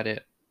more about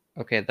it.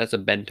 Okay, that's a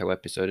bento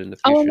episode in the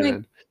future. Oh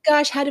my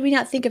gosh, how did we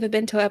not think of a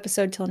bento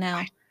episode till now?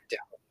 I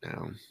don't know.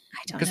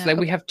 I don't know. Because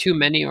we have too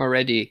many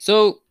already.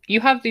 So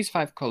you have these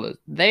 5 colors.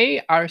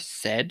 They are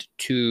said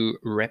to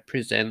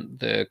represent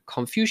the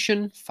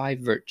Confucian 5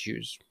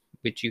 virtues,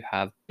 which you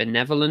have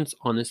benevolence,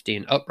 honesty,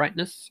 and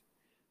uprightness,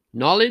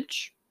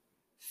 knowledge,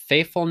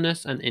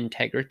 faithfulness and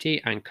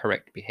integrity and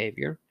correct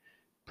behavior,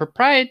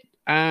 propriety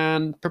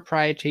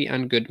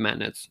and good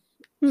manners.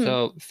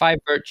 So 5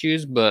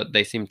 virtues, but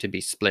they seem to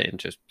be split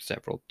into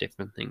several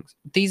different things.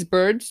 These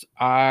birds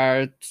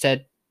are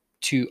said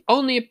to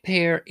only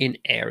appear in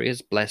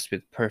areas blessed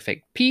with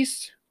perfect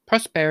peace,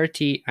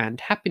 prosperity, and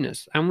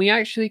happiness. And we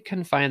actually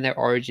can find their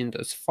origins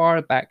as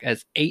far back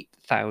as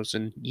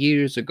 8,000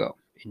 years ago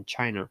in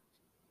China.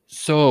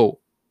 So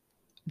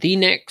the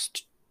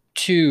next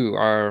 2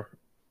 are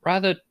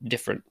rather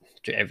different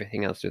to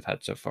everything else we've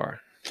had so far.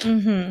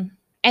 Mm-hmm.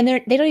 And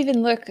they don't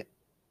even look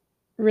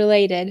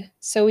related.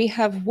 So we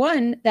have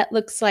one that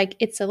looks like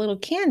it's a little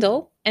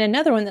candle and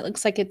another one that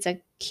looks like it's a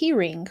key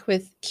ring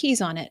with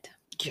keys on it.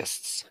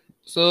 Yes.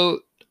 So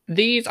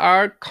these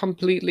are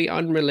completely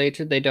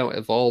unrelated. They don't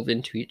evolve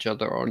into each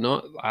other or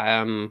not.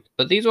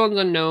 But these ones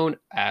are known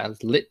as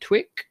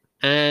Litwick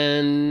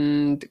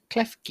and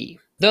Klefki.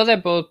 Though they're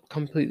both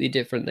completely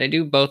different, they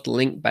do both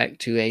link back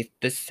to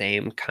the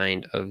same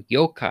kind of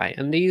yokai.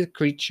 And these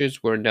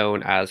creatures were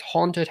known as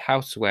haunted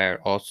houseware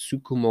or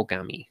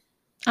Tsukumogami.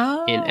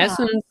 In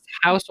essence,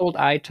 household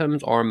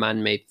items or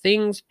man-made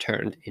things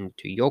turned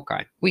into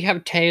yokai. We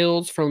have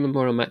tales from the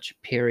Muromachi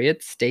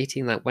period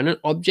stating that when an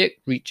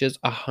object reaches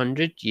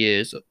 100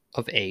 years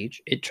of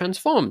age, it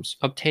transforms,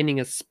 obtaining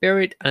a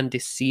spirit and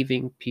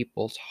deceiving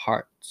people's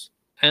hearts.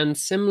 And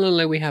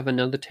similarly, we have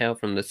another tale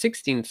from the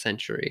 16th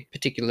century,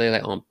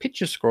 particularly on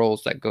picture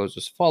scrolls, that goes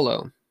as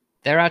follows.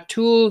 There are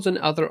tools and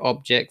other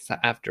objects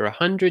that after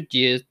 100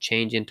 years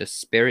change into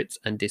spirits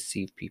and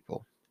deceive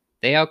people.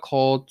 They are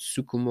called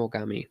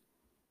Tsukumogami.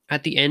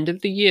 At the end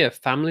of the year,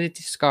 families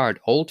discard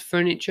old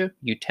furniture,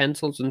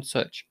 utensils, and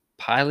such,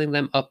 piling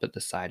them up at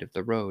the side of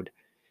the road.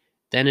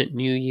 Then at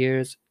New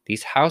Year's,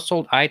 These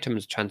household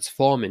items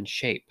transform in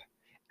shape.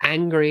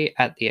 Angry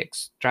at the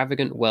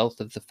extravagant wealth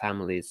of the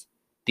families,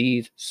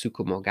 these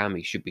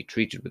Tsukumogami should be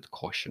treated with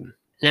caution.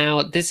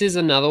 Now, this is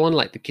another one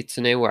like the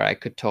Kitsune where I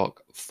could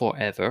talk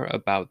forever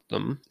about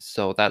them.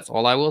 So that's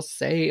all I will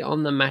say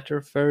on the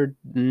matter for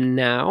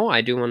now.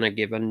 I do want to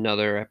give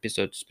another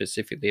episode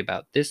specifically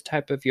about this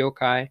type of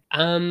yokai.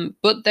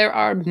 But there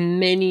are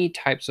many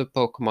types of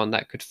Pokemon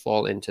that could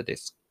fall into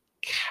this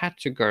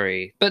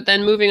category. But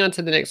then moving on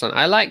to the next one.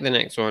 I like the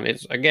next one.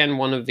 It's again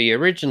one of the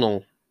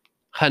original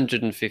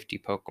 150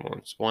 Pokemon.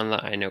 It's one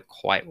that I know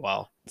quite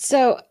well.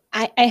 So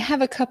I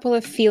have a couple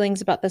of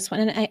feelings about this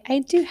one, and I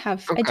do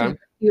have I do have a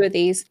few of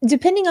these.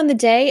 Depending on the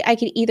day, I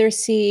could either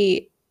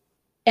see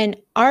an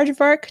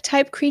aardvark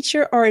type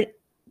creature or an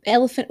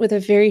elephant with a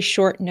very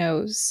short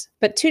nose,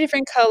 but two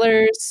different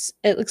colors.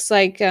 It looks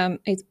like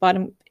its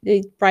bottom,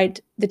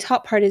 the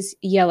top part is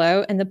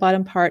yellow, and the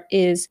bottom part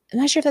is, I'm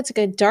not sure if that's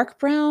like a dark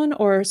brown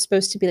or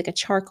supposed to be like a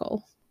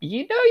charcoal.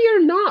 You know,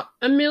 you're not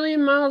a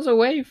million miles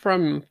away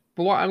from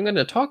what I'm going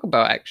to talk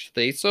about,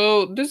 actually.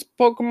 So this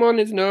Pokemon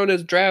is known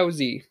as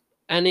Drowsy,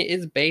 and it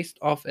is based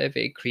off of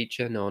a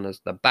creature known as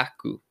the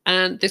Baku.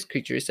 And this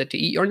creature is said to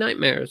eat your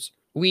nightmares.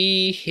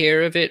 We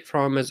hear of it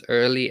from as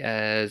early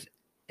as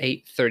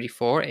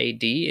 834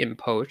 AD in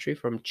poetry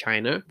from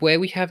China, where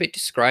we have it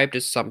described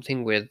as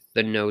something with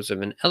the nose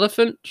of an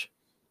elephant,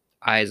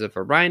 eyes of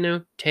a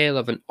rhino, tail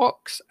of an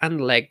ox,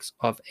 and legs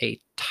of a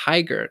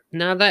tiger.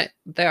 Now that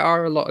there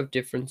are a lot of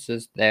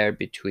differences there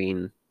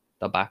between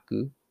the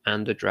Baku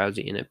and the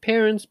Drowsy in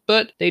appearance,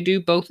 but they do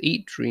both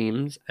eat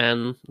dreams,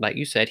 and like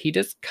you said, he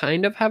does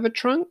kind of have a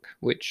trunk,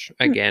 which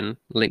again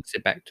links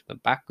it back to the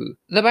Baku.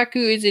 The Baku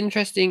is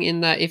interesting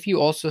in that if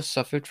you also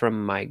suffered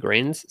from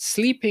migraines,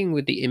 sleeping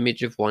with the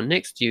image of one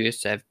next to you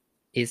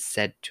is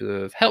said to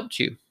have helped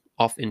you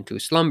off into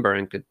slumber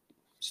and could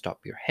stop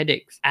your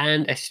headaches.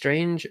 And a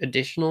strange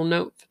additional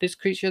note for this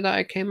creature that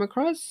I came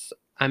across,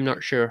 I'm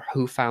not sure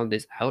who found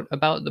this out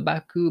about the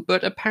Baku,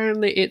 but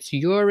apparently its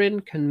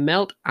urine can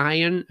melt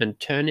iron and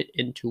turn it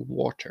into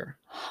water.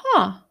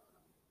 Huh.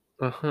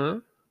 Uh-huh.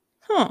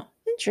 Huh.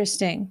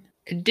 Interesting.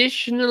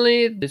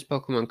 Additionally, this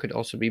Pokemon could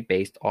also be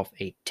based off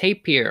a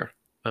tapir,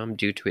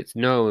 due to its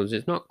nose.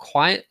 It's not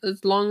quite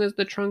as long as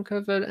the trunk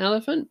of an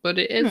elephant, but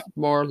it is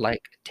more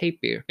like a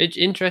tapir, which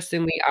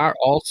interestingly are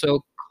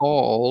also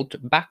called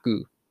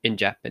Baku in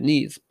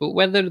Japanese, but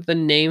whether the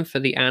name for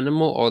the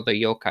animal or the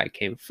yokai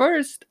came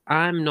first,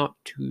 I'm not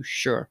too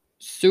sure.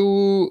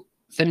 So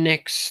the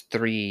next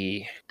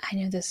three. I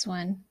know this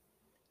one.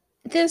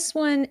 This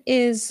one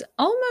is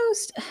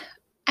almost,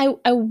 I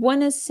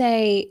want to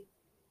say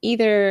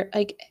either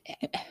like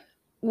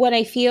what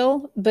I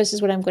feel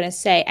versus what I'm going to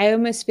say. I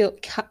almost feel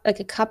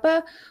like a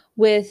kappa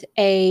with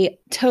a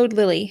toad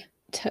lily.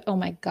 Oh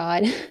my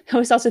God. I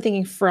was also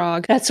thinking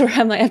frog. That's where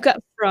I'm like, I've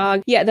got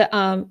frog. Yeah,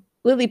 the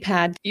lily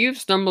pad. You've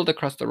stumbled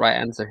across the right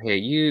answer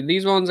here.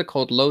 These ones are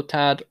called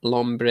Lotad,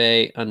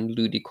 Lombre, and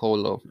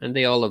Ludicolo, and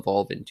they all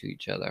evolve into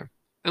each other.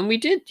 And we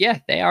did, yeah,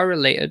 they are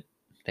related.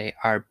 They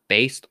are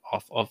based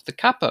off of the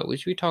Kappa,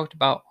 which we talked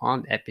about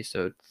on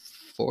episode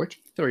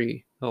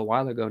 43, a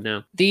while ago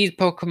now. These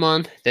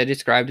Pokemon, they're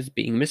described as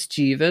being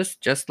mischievous,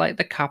 just like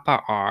the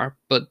Kappa are,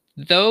 but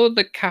though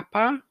the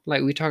Kappa,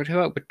 like we talked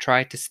about, would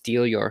try to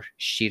steal your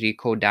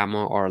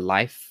Shirikodama or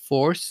life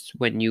force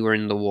when you were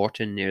in the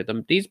water near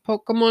them, these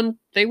Pokemon,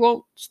 they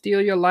won't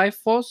steal your life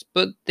force,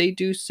 but they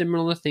do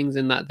similar things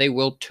in that they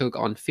will tug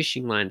on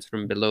fishing lines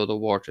from below the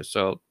water,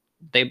 so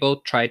they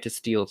both try to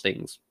steal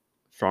things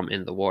from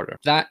in the water.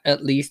 That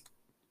at least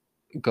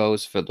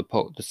goes for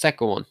the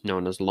second one,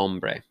 known as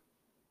Lombre.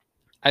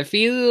 I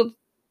feel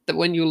that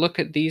when you look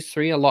at these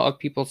three, a lot of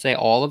people say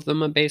all of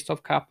them are based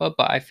off Kappa,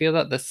 but I feel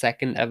that the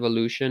second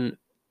evolution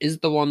is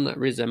the one that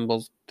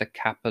resembles the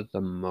Kappa the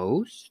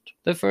most.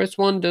 The first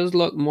one does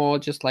look more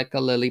just like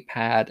a lily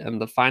pad, and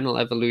the final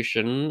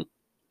evolution,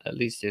 at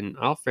least in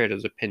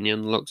Alfredo's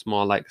opinion, looks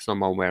more like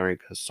someone wearing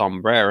a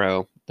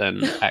sombrero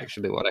than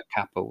actually what a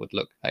Kappa would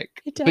look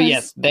like. It does. But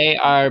yes, they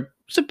are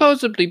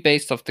supposedly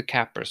based off the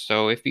Kappa,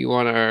 so if you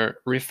want to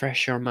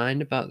refresh your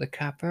mind about the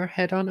Kappa,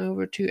 head on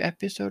over to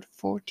episode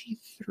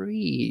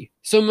 43.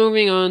 So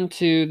moving on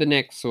to the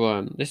next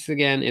one. This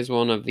again is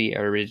one of the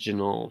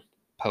original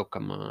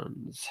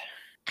Pokemons.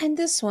 And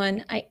this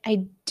one,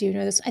 I do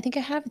know this. I think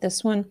I have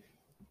this one.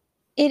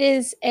 It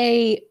is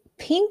a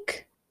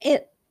pink.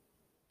 It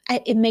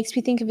makes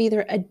me think of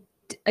either a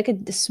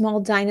small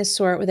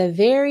dinosaur with a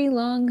very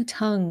long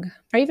tongue,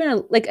 or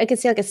even like I could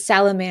say like a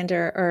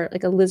salamander or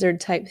like a lizard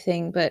type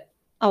thing. But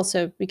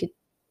also we could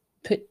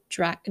put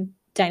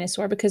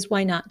dinosaur, because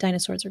why not?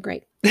 Dinosaurs are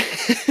great.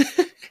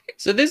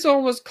 So this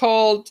one was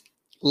called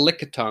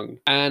Lickitung,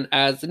 and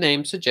as the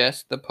name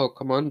suggests, the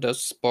Pokemon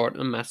does sport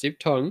a massive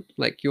tongue,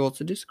 like you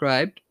also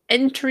described.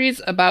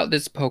 Entries about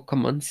this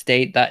Pokemon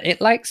state that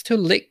it likes to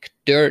lick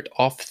dirt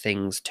off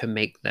things to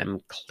make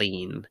them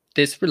clean.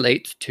 This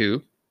relates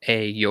to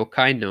a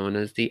yokai known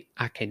as the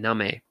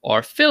Akename,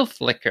 or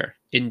filth licker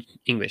in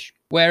English,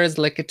 whereas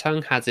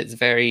Lickitung has its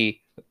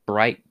very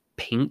bright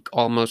pink,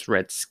 almost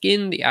red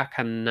skin. The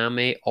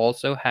Akaname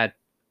also had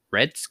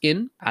red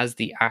skin, as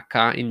the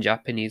Aka in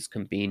Japanese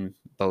can mean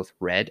both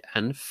red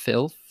and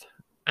filth.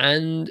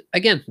 And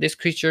again, this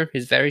creature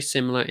is very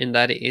similar in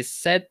that it is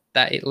said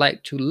that it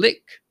liked to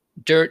lick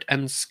dirt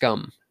and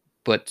scum.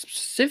 But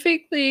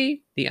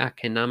specifically, the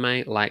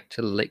Akaname like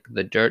to lick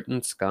the dirt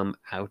and scum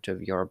out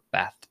of your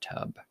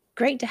bathtub.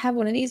 Great to have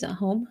one of these at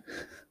home.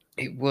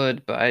 It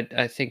would, but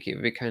I think it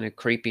would be kind of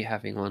creepy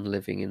having one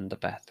living in the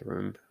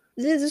bathroom.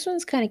 This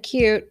one's kind of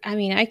cute. I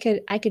mean, I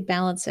could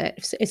balance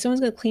it. If someone's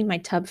gonna clean my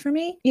tub for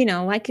me,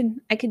 I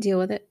could deal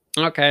with it.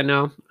 Okay,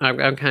 no,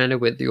 I'm kind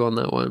of with you on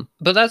that one.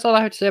 But that's all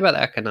I have to say about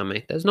the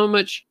Akaname. There's not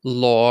much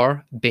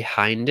lore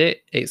behind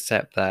it,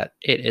 except that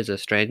it is a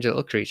strange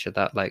little creature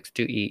that likes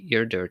to eat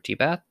your dirty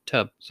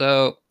bathtub.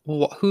 So,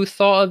 who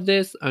thought of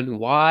this and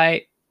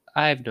why?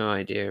 I have no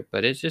idea,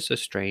 but it's just a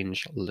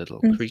strange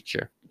little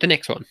creature. The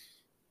next one.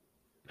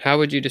 How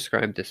would you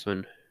describe this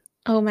one?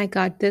 Oh my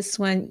God, this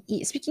one.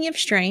 Speaking of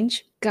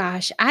strange,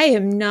 gosh, I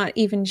am not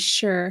even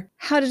sure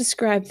how to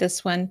describe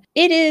this one.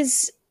 It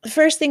is, the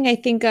first thing I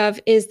think of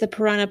is the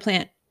piranha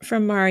plant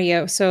from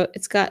Mario. So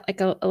it's got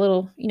like a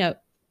little,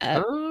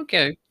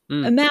 Okay.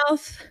 a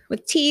mouth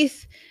with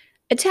teeth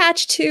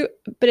attached to,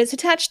 but it's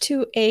attached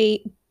to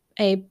a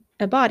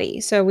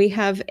body. So we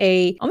have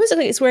almost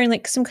like it's wearing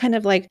like some kind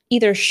of like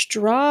either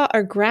straw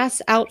or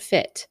grass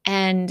outfit.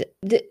 And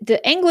the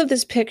angle of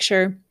this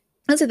picture,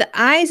 also the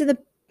eyes of the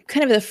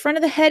kind of the front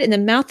of the head and the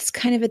mouth is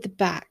kind of at the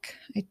back.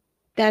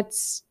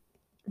 That's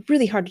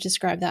really hard to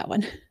describe that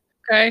one.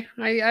 Okay,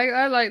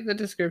 I like the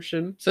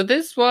description. So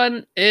this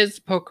one is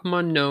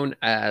Pokemon known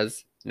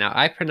as, now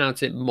I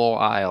pronounce it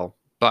Mawile,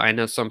 but I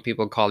know some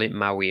people call it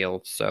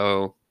Mawile.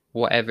 So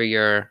whatever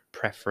your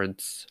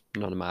preference,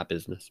 none of my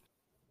business.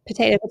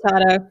 Potato,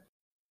 potato.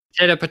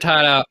 Potato,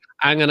 potato.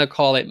 I'm going to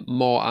call it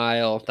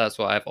Mawile. That's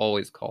what I've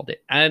always called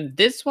it. And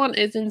this one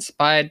is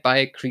inspired by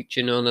a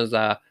creature known as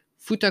a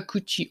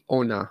Futakuchi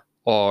Onna,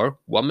 or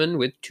woman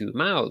with two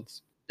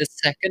mouths. The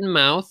second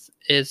mouth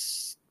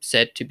is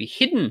said to be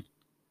hidden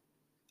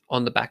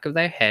on the back of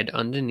their head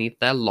underneath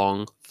their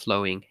long,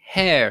 flowing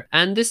hair.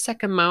 And this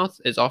second mouth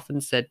is often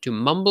said to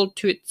mumble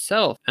to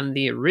itself, and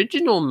the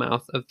original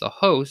mouth of the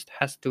host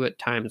has to at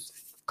times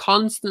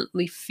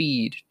constantly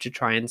feed to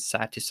try and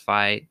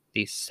satisfy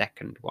the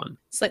second one.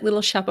 It's like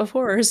Little Shop of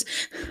Horrors.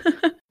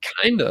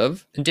 Kind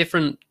of.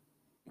 Different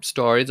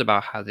stories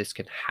about how this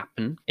can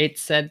happen.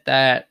 It's said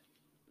that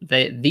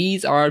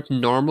these are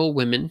normal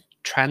women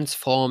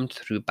transformed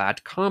through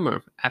bad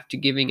karma after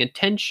giving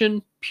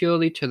attention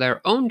purely to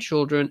their own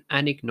children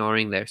and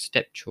ignoring their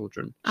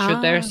stepchildren.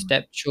 Should their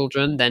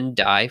stepchildren then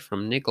die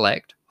from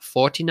neglect,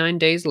 49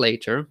 days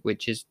later,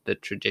 which is the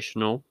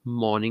traditional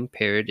mourning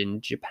period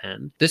in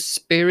Japan, the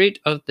spirit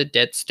of the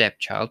dead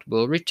stepchild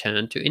will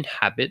return to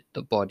inhabit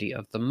the body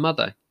of the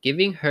mother,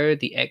 giving her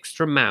the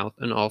extra mouth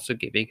and also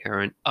giving her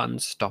an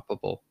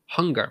unstoppable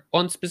hunger.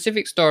 One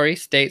specific story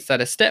states that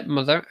a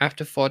stepmother,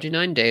 after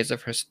 49 days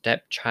of her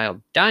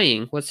stepchild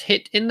dying, was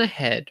hit in the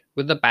head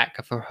with the back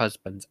of her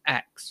husband's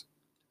axe.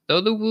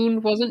 Though the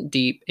wound wasn't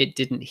deep, it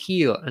didn't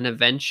heal and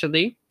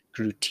eventually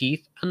grew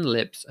teeth and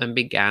lips and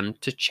began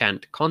to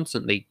chant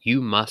constantly,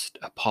 "You must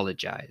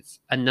apologize."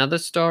 Another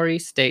story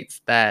states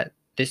that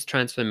this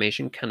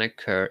transformation can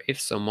occur if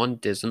someone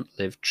doesn't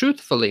live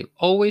truthfully,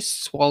 always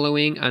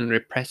swallowing and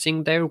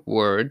repressing their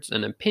words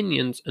and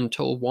opinions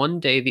until one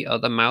day the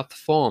other mouth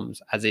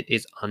forms as it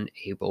is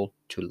unable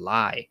to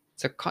lie.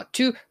 So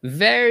two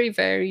very,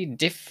 very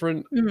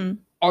different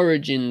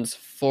origins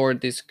for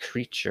this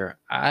creature.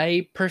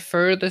 I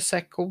prefer the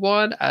second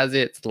one as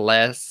it's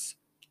less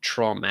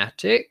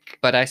traumatic,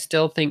 but I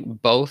still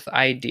think both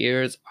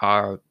ideas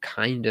are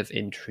kind of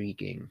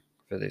intriguing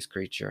for this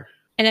creature.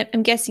 And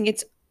I'm guessing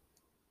it's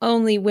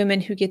only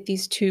women who get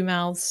these two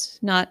mouths,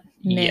 not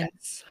men.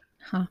 Yes.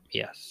 Huh.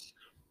 Yes.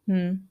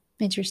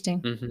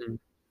 Interesting.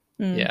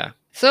 Yeah.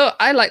 So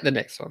I like the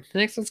next one. The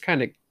next one's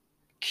kind of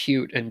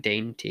cute and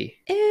dainty.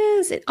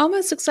 It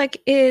almost looks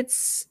like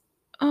it's,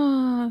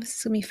 this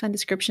is gonna be a fun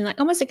description. Like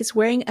almost like it's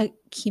wearing a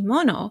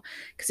kimono,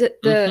 because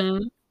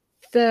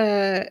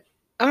the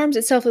arms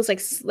itself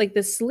looks like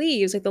the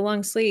sleeves, like the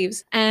long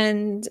sleeves,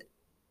 and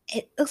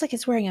it looks like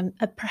it's wearing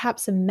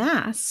perhaps a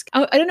mask.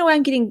 I don't know why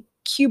I'm getting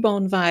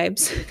Cubone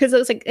vibes, because it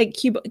looks like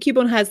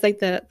Cubone has like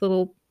the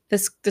little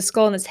the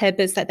skull on its head,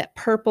 but it's like that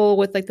purple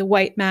with like the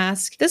white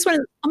mask. This one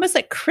is almost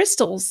like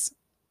crystals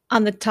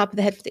on the top of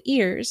the head for the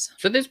ears.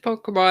 So this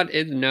Pokemon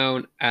is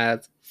known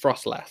as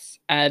Frostlass,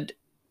 and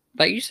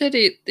like you said,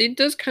 it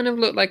does kind of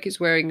look like it's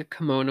wearing a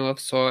kimono of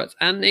sorts,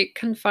 and it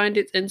can find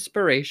its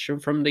inspiration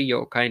from the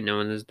yokai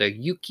known as the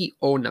Yuki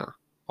Onna,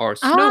 or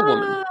Snow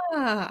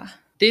Woman.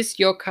 This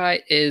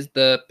yokai is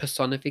the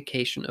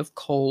personification of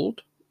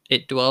cold.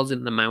 It dwells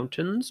in the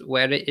mountains,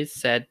 where it is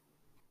said,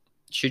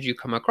 should you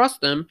come across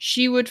them,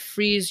 she would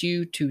freeze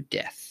you to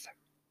death.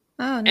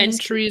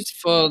 Entries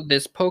for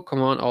this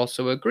Pokemon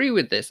also agree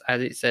with this,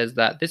 as it says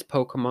that this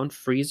Pokemon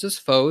freezes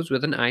foes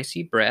with an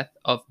icy breath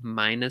of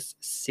minus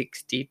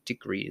 60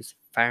 degrees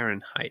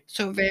Fahrenheit.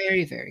 So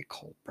very, very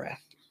cold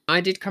breath.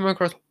 I did come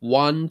across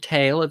one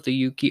tale of the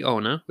Yuki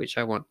Onna, which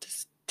I want to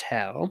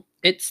tell.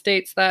 It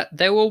states that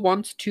there were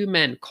once two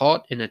men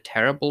caught in a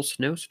terrible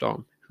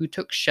snowstorm who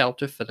took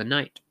shelter for the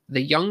night.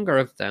 The younger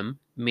of them,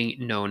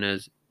 known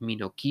as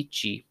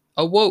Minokichi,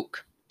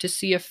 awoke to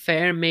see a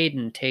fair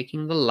maiden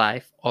taking the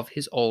life of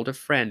his older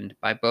friend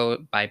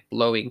by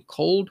blowing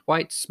cold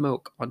white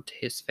smoke onto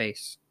his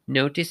face.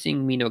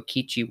 Noticing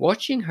Minokichi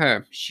watching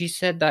her, she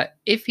said that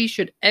if he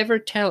should ever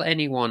tell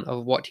anyone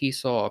of what he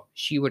saw,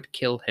 she would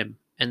kill him,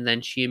 and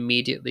then she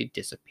immediately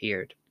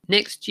disappeared.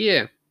 Next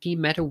year, he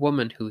met a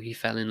woman who he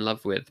fell in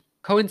love with,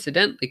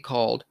 coincidentally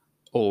called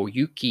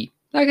Oyuki.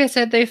 Like I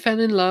said, they fell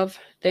in love,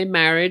 they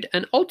married,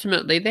 and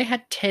ultimately they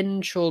had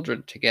 10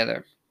 children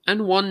together.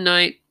 And one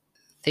night,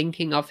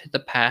 thinking of the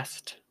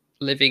past,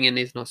 living in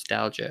his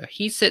nostalgia,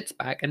 he sits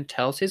back and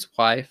tells his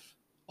wife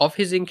of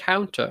his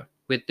encounter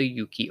with the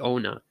Yuki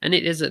Onna. And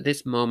it is at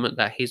this moment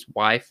that his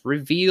wife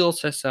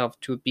reveals herself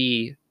to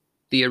be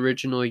the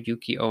original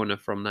Yuki Onna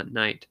from that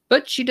night.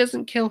 But she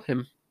doesn't kill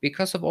him.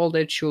 Because of all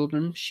their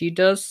children, she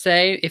does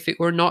say, if it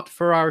were not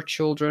for our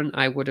children,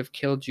 I would have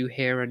killed you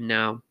here and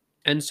now.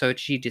 And so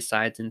she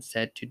decides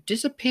instead to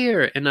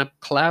disappear in a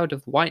cloud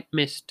of white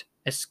mist,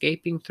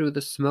 escaping through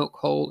the smoke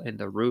hole in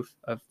the roof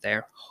of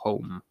their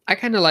home. I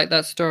kind of like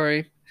that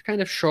story. It's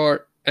kind of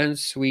short and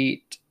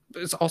sweet.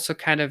 But it's also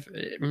kind of...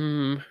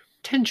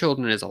 10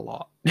 children is a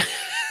lot.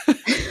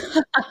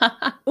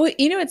 Well,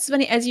 you know, it's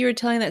funny, as you were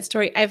telling that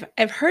story,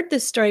 I've heard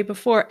this story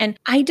before, and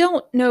I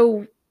don't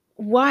know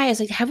why. I was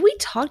like, have we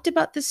talked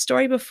about this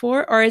story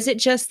before? Or is it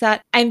just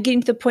that I'm getting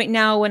to the point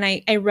now when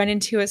I run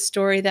into a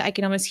story that I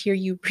can almost hear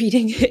you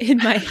reading it in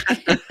my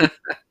head?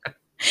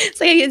 It's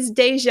like it's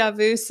deja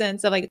vu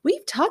sense of like,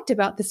 we've talked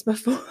about this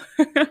before.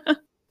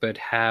 But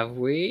have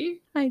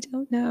we? I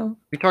don't know.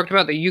 We talked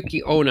about the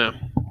Yuki Onna.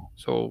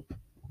 So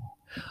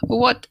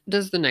what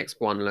does the next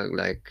one look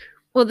like?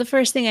 Well, the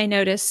first thing I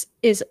notice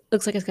is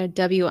looks like it's got a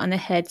W on the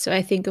head, so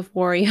I think of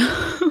Wario.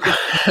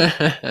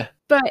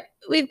 But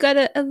we've got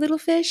a little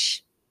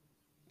fish,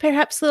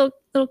 perhaps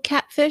little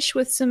catfish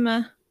with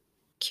some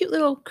cute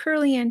little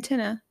curly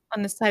antenna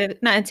on the side of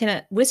it. Not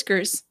antenna,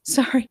 whiskers.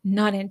 Sorry,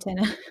 not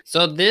antenna.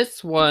 So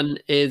this one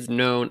is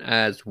known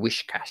as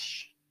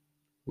Whiscash.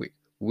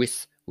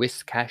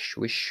 Whiscash.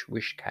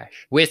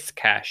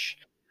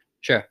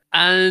 Sure.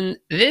 And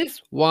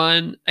this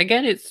one,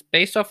 again, it's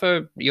based off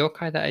a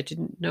yokai that I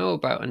didn't know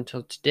about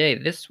until today.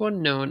 This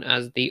one known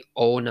as the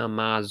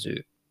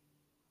Onamazu.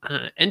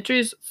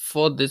 Entries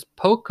for this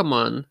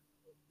Pokemon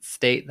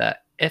state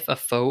that if a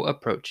foe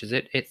approaches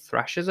it, it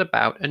thrashes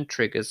about and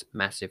triggers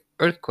massive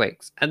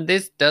earthquakes. And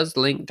this does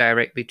link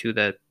directly to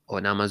the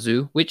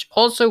Onamazu, which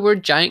also were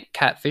giant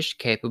catfish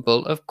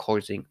capable of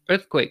causing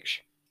earthquakes.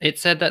 It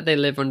said that they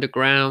live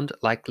underground,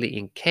 likely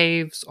in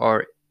caves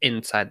or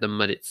inside the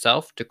mud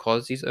itself to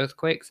cause these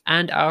earthquakes.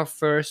 And our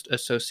first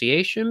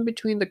association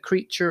between the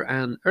creature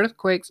and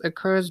earthquakes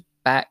occurs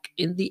back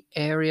in the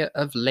area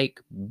of Lake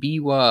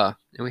Biwa.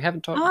 And we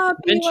haven't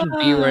mentioned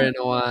Biwa in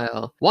a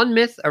while. One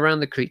myth around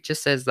the creature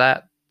says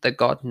that the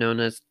god known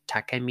as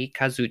Takemi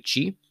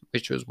Kazuchi,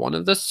 which was one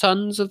of the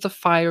sons of the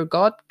fire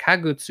god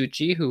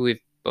Kagutsuchi, who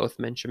we've both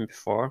mentioned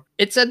before.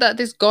 It said that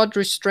this god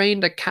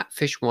restrained a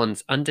catfish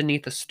once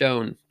underneath a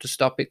stone to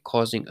stop it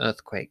causing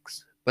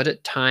earthquakes. But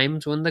at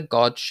times when the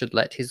god should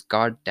let his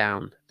guard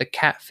down, the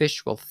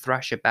catfish will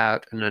thrash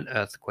about and an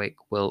earthquake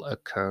will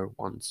occur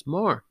once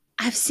more.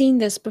 I've seen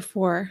this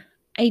before.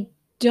 I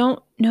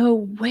don't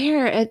know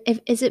where.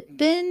 Has it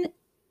been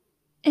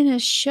in a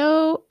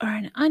show or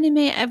an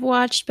anime I've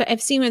watched? But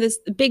I've seen where this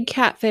big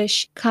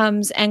catfish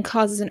comes and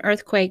causes an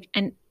earthquake.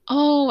 And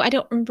I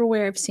don't remember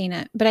where I've seen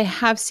it, but I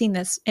have seen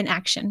this in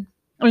action.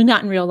 I mean,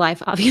 not in real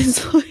life,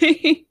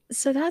 obviously.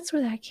 So that's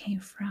where that came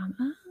from.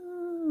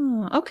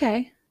 Oh,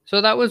 okay. So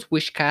that was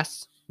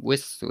Whiscash.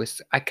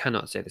 I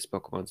cannot say this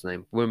Pokemon's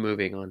name. We're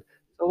moving on.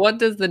 So what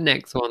does the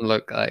next one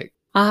look like?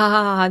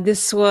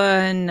 This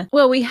one.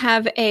 Well, we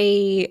have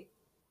a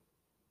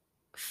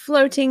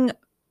floating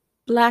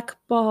black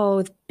ball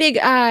with big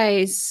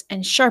eyes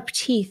and sharp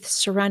teeth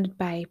surrounded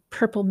by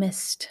purple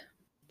mist.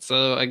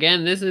 So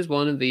again, this is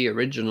one of the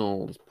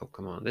original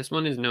Pokemon. This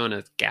one is known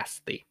as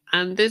Gastly.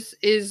 And this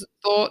is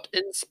thought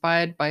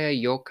inspired by a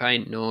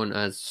yokai known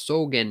as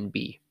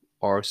Sogenbi,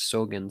 or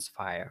Sogen's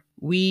Fire.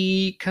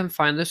 We can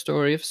find the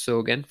story of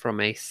Sogen from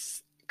a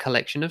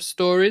collection of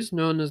stories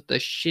known as the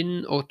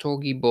Shin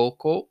Otogi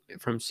Boko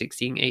from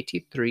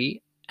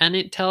 1683, and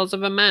it tells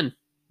of a man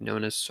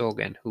known as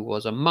Sogen who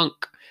was a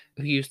monk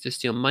who used to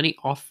steal money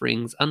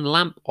offerings and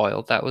lamp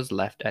oil that was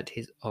left at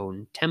his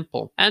own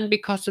temple. And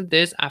because of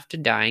this, after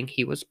dying,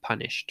 he was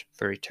punished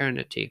for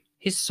eternity.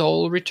 His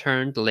soul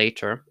returned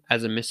later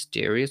as a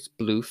mysterious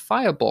blue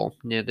fireball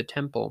near the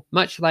temple,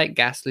 much like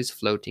Gastly's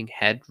floating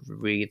head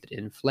wreathed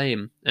in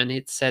flame, and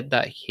it's said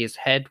that his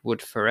head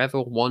would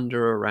forever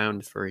wander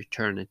around for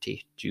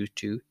eternity due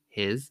to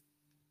his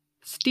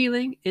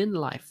stealing in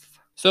life.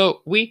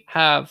 So we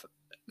have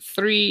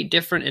 3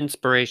 different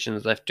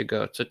inspirations left to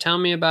go. So tell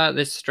me about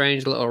this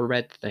strange little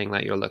red thing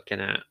that you're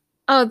looking at.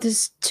 Oh,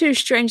 there's 2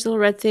 strange little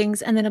red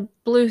things and then a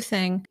blue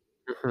thing.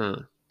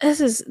 Mhm.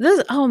 This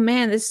oh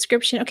man, this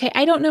description. Okay,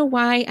 I don't know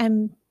why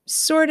I'm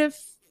sort of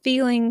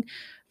feeling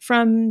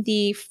from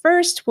the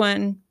first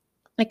one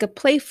like a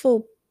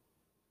playful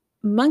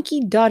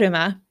monkey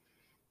Dodoma,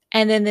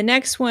 and then the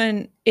next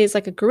one is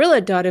like a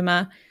gorilla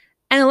Dodoma,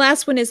 and the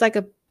last one is like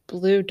a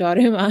blue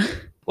Dodoma.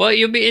 Well,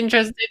 you'll be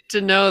interested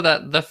to know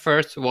that the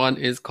first one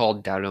is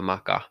called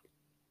Darumaka.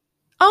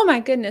 Oh my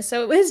goodness,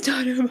 so it is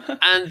Dodoma.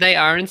 And they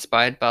are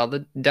inspired by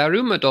the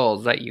Daruma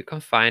dolls that you can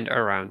find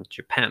around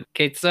Japan.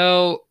 Okay,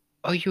 so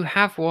oh, you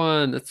have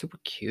one. That's super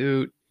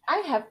cute.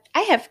 I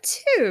have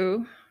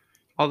two.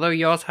 Although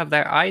yours have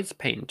their eyes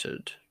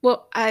painted.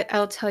 Well,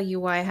 I'll tell you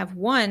why I have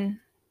one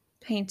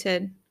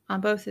painted on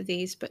both of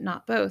these, but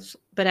not both.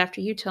 But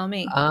after you tell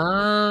me.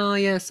 Oh,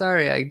 yeah,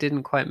 sorry, I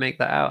didn't quite make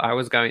that out.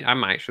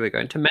 I'm actually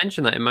going to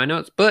mention that in my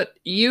notes, but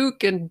you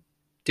can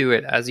do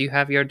it as you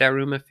have your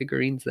Daruma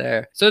figurines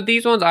there. So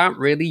these ones aren't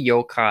really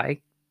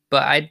yokai,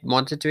 but I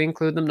wanted to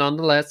include them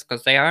nonetheless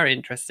because they are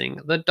interesting.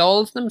 The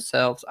dolls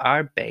themselves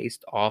are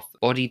based off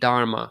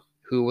Bodhidharma,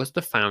 who was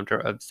the founder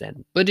of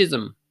Zen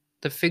Buddhism.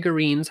 The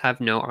figurines have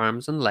no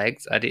arms and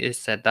legs, and it is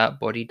said that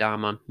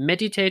Bodhidharma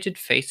meditated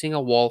facing a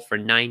wall for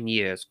 9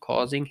 years,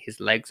 causing his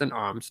legs and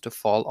arms to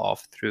fall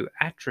off through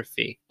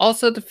atrophy.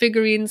 Also, the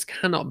figurines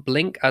cannot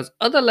blink, as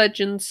other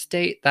legends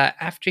state that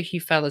after he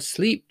fell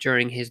asleep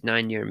during his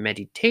 9-year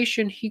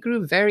meditation, he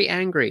grew very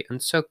angry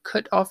and so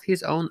cut off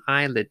his own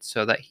eyelids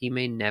so that he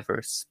may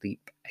never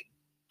sleep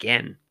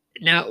again.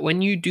 Now,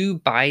 when you do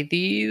buy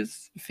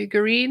these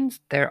figurines,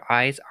 their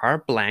eyes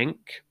are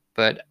blank,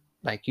 but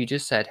like you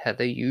just said,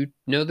 Heather, you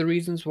know the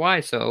reasons why,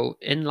 so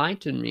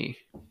enlighten me.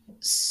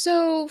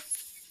 So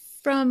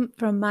from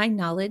my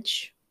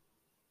knowledge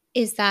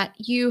is that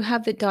you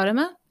have the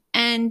Dharma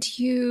and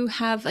you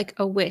have like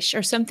a wish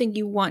or something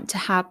you want to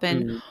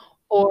happen. Mm.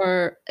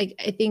 Or like,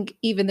 I think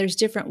even there's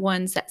different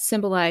ones that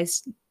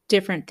symbolize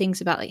different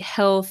things about like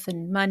health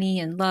and money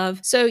and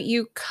love. So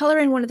you color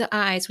in one of the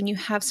eyes when you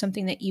have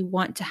something that you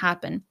want to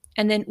happen.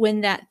 And then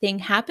when that thing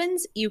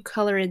happens, you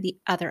color in the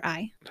other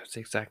eye. That's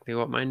exactly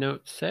what my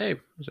notes say.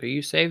 So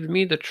you saved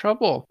me the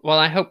trouble. Well,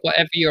 I hope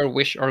whatever your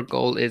wish or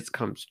goal is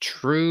comes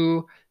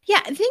true.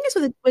 Yeah, the thing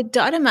is with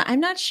Dharma, I'm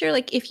not sure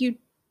like if you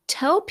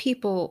tell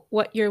people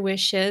what your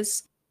wish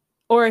is,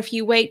 or if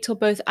you wait till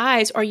both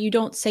eyes, or you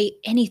don't say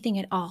anything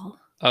at all.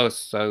 Oh,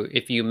 so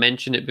if you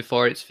mention it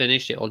before it's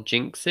finished, it'll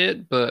jinx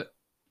it, but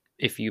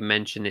if you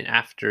mention it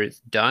after it's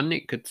done,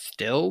 it could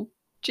still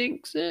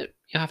jinx it.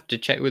 You have to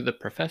check with the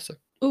professor.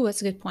 Oh,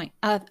 that's a good point.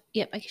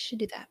 Yep, I should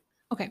do that.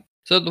 Okay.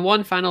 So the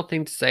one final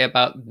thing to say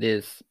about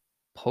this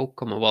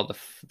Pokemon, well,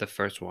 the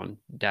first one,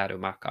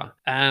 Darumaka,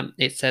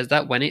 it says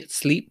that when it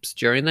sleeps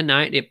during the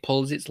night, it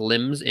pulls its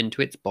limbs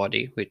into its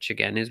body, which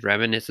again is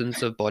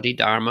reminiscence of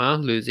Bodhidharma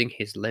losing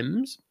his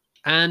limbs.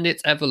 And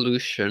its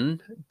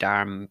evolution,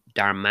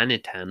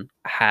 Darmanitan,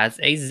 has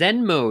a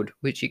Zen mode,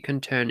 which it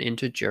can turn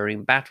into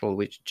during battle,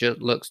 which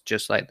looks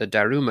just like the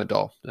Daruma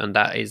doll. And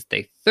that is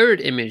the third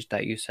image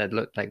that you said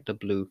looked like the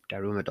blue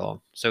Daruma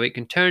doll. So it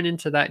can turn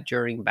into that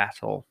during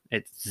battle.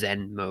 It's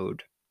Zen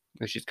mode,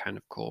 which is kind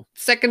of cool.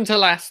 Second to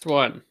last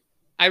one.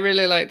 I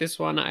really like this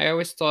one. I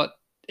always thought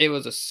it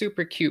was a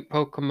super cute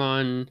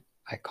Pokemon.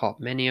 I caught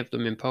many of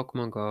them in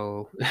Pokemon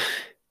Go.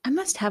 I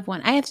must have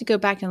one. I have to go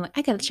back and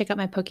I got to check out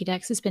my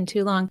Pokédex. It's been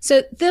too long.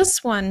 So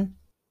this one,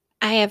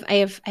 I have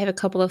a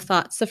couple of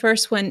thoughts. The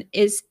first one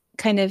is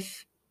kind of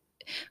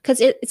because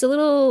it's a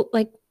little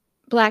like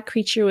black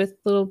creature with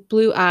little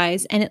blue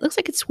eyes, and it looks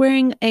like it's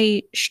wearing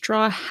a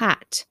straw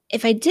hat.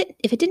 If it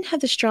didn't have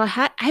the straw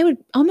hat, I would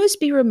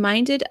almost be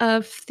reminded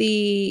of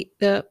the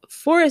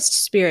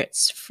forest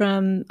spirits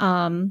from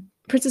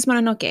Princess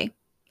Mononoke.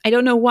 I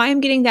don't know why I'm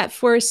getting that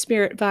forest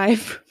spirit vibe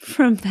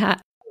from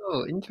that.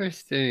 Oh,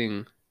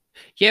 interesting.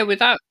 Yeah,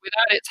 without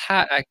its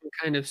hat, I can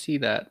kind of see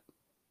that.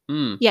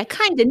 Mm. Yeah,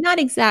 kind of, not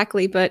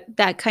exactly, but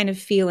that kind of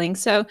feeling.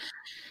 So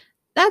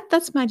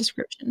that's my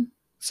description.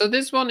 So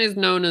this one is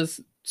known as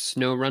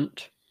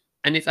Snorunt,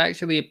 and it's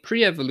actually a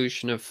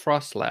pre-evolution of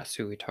Frostlass,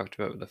 who we talked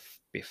about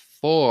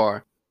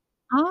before.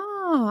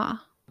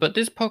 Ah. But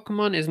this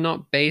Pokemon is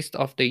not based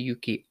off the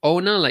Yuki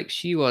Onna like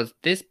she was.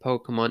 This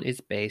Pokemon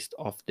is based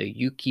off the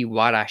Yuki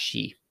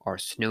Warashi, or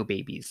snow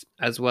babies,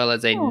 as well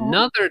as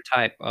another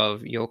type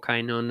of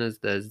yokai known as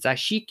the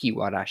Zashiki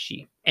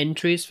Warashi.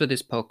 Entries for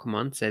this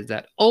Pokemon says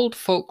that old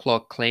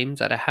folklore claims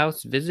that a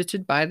house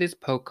visited by this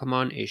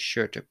Pokemon is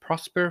sure to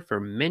prosper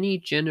for many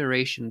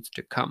generations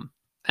to come.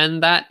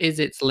 And that is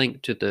its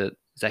link to the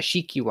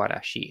Zashiki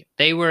Warashi.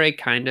 They were a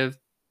kind of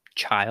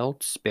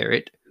child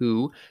spirit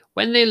who,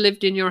 when they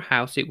lived in your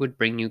house, it would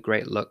bring you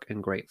great luck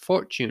and great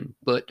fortune.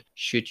 But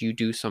should you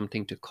do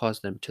something to cause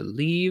them to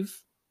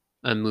leave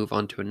and move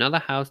on to another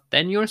house,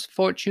 then your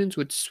fortunes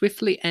would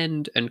swiftly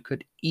end and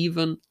could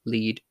even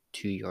lead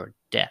to your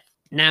death.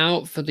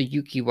 Now, for the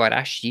Yuki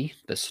Warashi,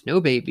 the snow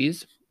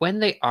babies, when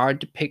they are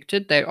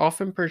depicted, they're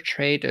often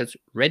portrayed as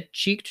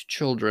red-cheeked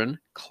children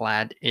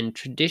clad in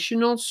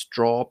traditional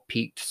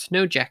straw-peaked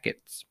snow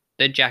jackets.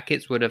 The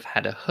jackets would have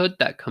had a hood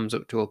that comes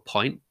up to a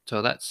point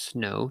so that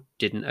snow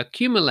didn't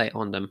accumulate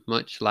on them,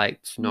 much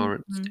like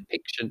Snoran's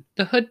depiction.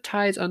 The hood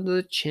ties under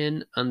the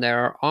chin, and there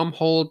are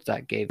armholes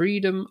that gave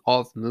freedom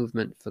of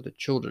movement for the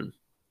children.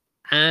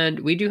 And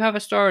we do have a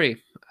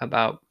story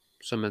about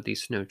some of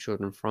these snow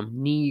children from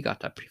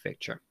Niigata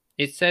Prefecture.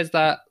 It says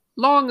that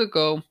long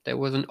ago there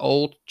was an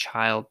old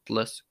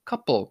childless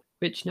couple,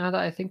 which now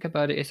that I think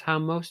about it is how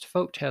most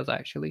folktales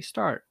actually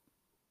start.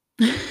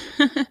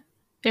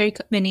 Very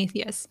many,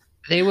 yes.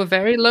 They were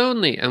very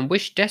lonely and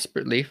wished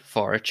desperately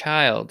for a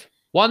child.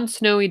 One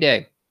snowy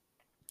day,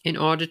 in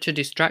order to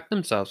distract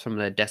themselves from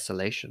their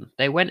desolation,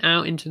 they went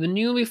out into the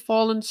newly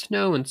fallen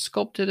snow and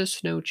sculpted a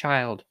snow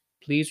child.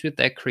 Pleased with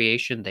their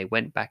creation, they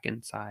went back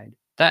inside.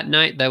 That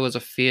night there was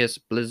a fierce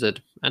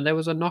blizzard, and there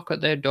was a knock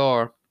at their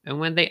door. And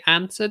when they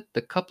answered,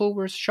 the couple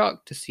were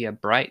shocked to see a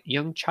bright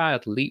young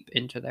child leap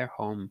into their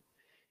home.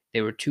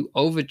 They were too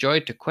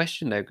overjoyed to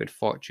question their good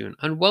fortune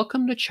and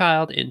welcomed the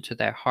child into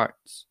their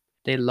hearts.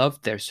 They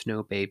loved their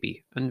snow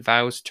baby and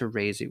vowed to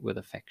raise it with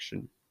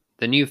affection.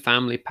 The new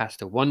family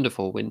passed a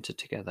wonderful winter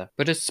together,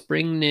 but as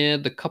spring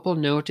neared, the couple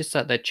noticed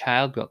that their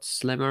child got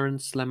slimmer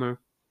and slimmer.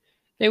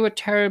 They were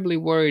terribly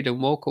worried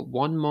and woke up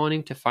one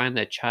morning to find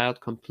their child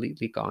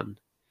completely gone.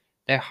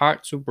 Their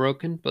hearts were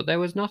broken, but there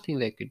was nothing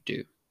they could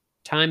do.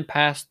 Time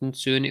passed, and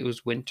soon it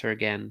was winter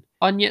again.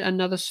 On yet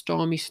another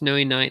stormy,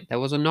 snowy night,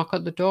 there was a knock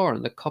at the door,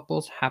 and the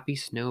couple's happy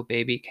snow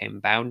baby came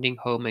bounding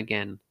home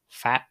again,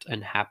 fat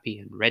and happy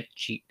and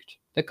red-cheeked.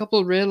 The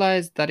couple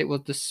realized that it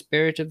was the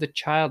spirit of the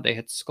child they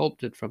had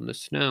sculpted from the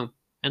snow,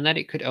 and that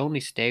it could only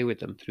stay with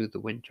them through the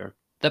winter.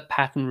 The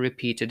pattern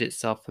repeated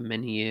itself for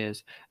many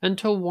years,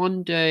 until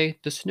one day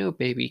the snow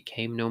baby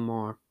came no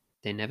more.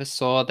 They never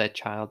saw their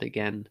child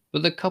again,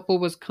 but the couple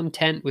was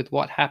content with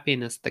what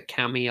happiness the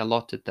kami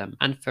allotted them,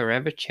 and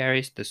forever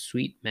cherished the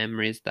sweet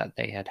memories that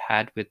they had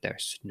had with their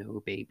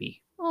snow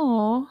baby.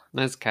 Oh,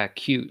 That's kind of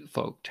cute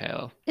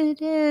folktale.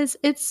 it is.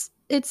 It's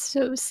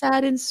so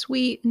sad and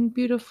sweet and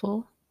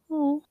beautiful.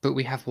 Oh, But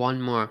we have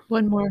one more.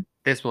 one more.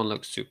 This one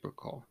looks super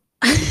cool.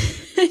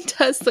 It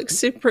does look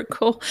super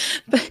cool,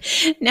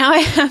 but now I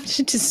have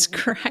to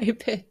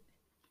describe it.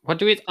 What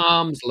do its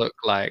arms look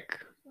like?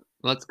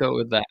 Let's go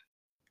with that.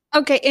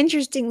 Okay,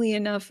 interestingly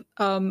enough,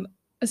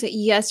 was it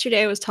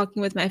yesterday I was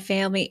talking with my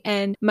family,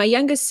 and my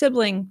youngest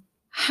sibling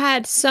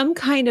had some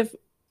kind of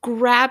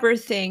grabber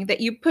thing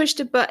that you pushed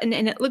a button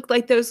and it looked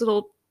like those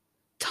little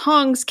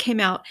tongs came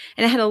out,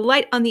 and it had a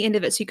light on the end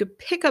of it so you could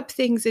pick up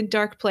things in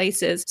dark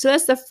places. So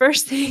that's the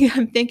first thing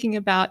I'm thinking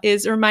about,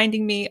 is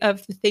reminding me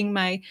of the thing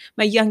my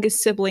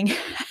youngest sibling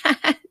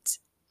had.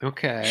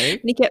 Okay.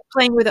 And he kept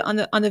playing with it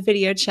on the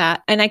video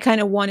chat, and I kind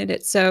of wanted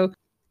it. So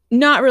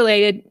not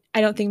related.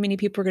 I don't think many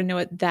people are going to know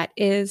what that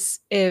is.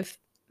 If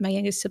my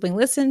youngest sibling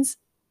listens,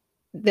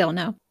 they'll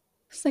know.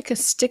 It's like a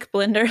stick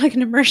blender, like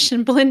an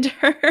immersion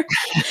blender.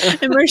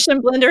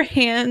 Immersion blender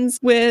hands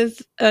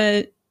with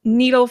a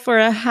needle for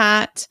a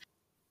hat.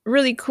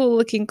 Really cool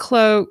looking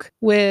cloak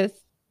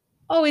with,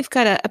 we've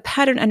got a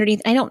pattern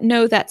underneath. I don't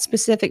know that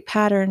specific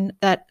pattern,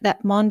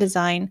 that Mon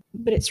design,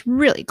 but it's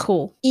really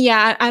cool.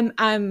 Yeah, I'm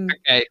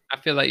Okay, I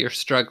feel like you're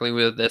struggling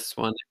with this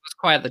one. It was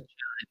quite the challenge.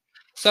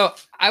 So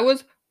I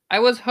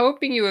was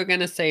hoping you were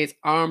going to say its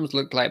arms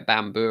look like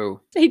bamboo.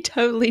 They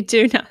totally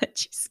do, now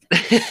that you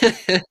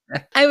say.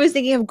 I was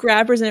thinking of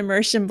grabbers and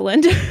immersion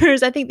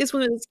blenders. I think this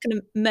one was kind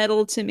of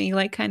metal to me,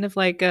 like kind of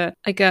like a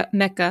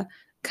mecha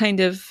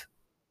kind of.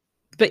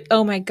 But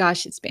oh my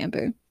gosh, it's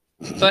bamboo.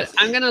 But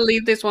I'm going to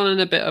leave this one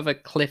in a bit of a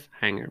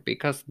cliffhanger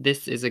because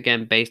this is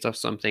again based off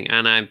something,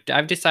 and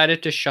I've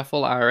decided to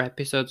shuffle our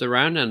episodes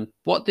around, and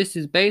what this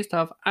is based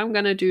off I'm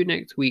going to do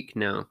next week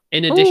now,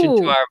 in addition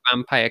to our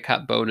Vampire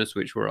Cat bonus,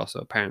 which we're also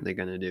apparently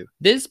going to do.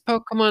 This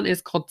Pokemon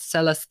is called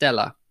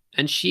Celesteela,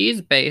 and she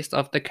is based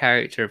off the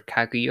character of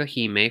Kaguya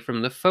Hime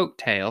from the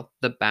folktale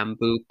The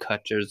Bamboo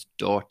Cutter's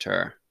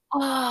Daughter.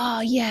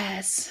 Oh,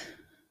 yes.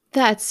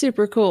 That's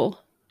super cool.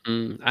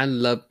 I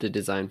love the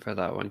design for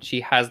that one.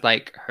 She has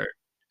like her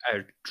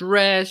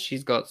dress,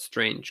 she's got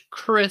strange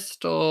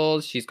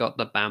crystals, she's got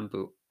the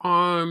bamboo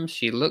arms,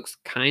 she looks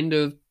kind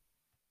of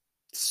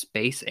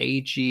space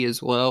agey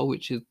as well,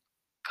 which is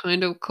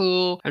kind of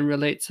cool and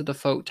relates to the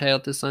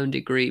folktale to some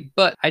degree.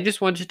 But I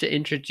just wanted to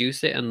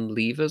introduce it and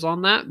leave us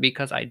on that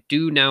because I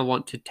do now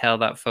want to tell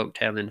that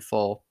folktale in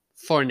full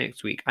for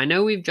next week. I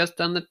know we've just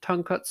done the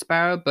Tongue-Cut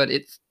Sparrow, but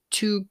it's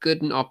too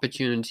good an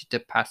opportunity to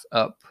pass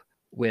up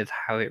with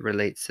how it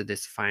relates to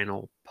this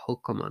final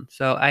Pokemon.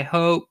 So I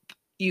hope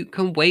you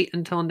can wait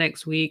until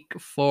next week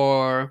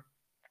for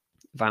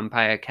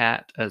Vampire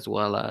Cat as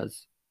well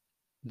as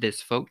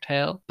this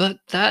folktale. But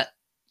that's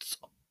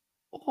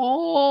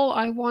all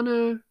I want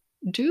to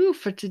do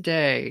for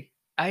today.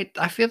 I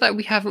feel that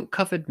we haven't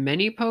covered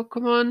many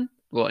Pokemon,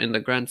 well, in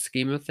the grand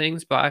scheme of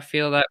things, but I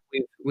feel that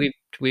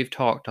we've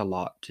talked a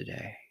lot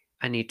today.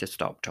 I need to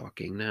stop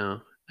talking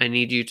now. I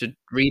need you to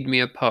read me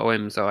a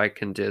poem so I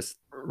can just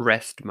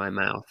rest my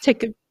mouth.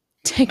 Take a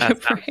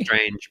That break. sounds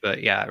strange,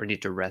 but yeah, I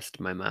need to rest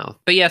my mouth.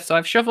 But yeah, so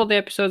I've shuffled the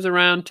episodes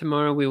around.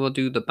 Tomorrow we will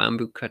do The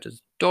Bamboo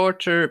Cutter's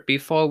Daughter.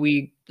 Before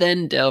we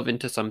then delve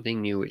into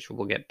something new, which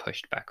will get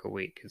pushed back a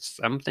week. It's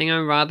something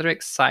I'm rather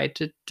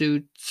excited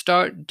to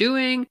start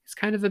doing. It's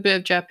kind of a bit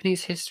of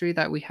Japanese history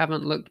that we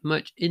haven't looked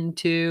much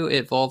into. It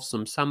involves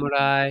some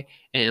samurai,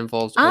 it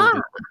involves Ah,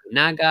 Oda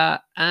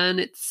Nobunaga, and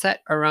it's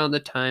set around the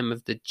time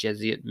of the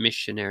Jesuit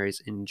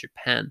missionaries in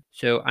Japan.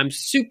 So I'm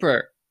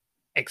super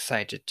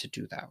excited to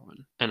do that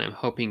one. And I'm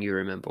hoping you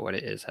remember what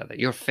it is, Heather.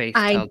 Your face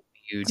I tells me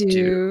you do.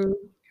 do.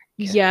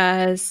 Okay.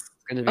 Yes.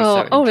 It's going to be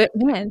so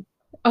Man.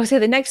 Oh, so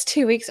the next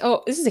 2 weeks.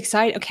 Oh, this is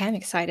exciting. Okay, I'm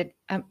excited.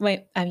 I'm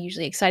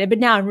usually excited, but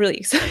now I'm really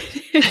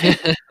excited.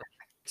 interesting.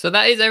 So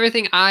that is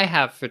everything I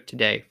have for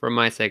today for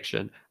my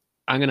section.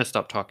 I'm going to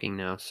stop talking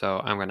now,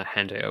 so I'm going to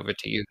hand it over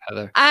to you,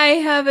 Heather. I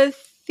have a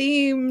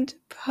themed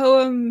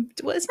poem.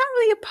 Well, it's not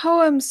really a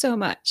poem so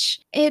much.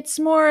 It's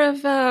more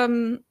of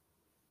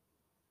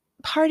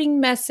parting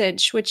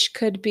message, which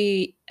could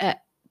be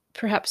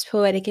perhaps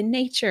poetic in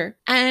nature,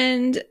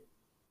 and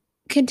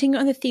continue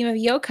on the theme of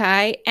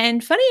yokai.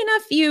 And funny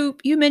enough,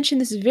 you mentioned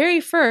this very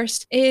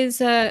first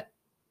is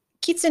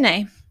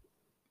kitsune.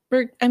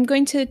 I'm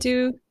going to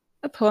do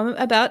a poem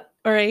about,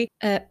 or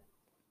a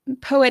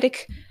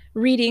poetic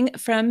reading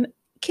from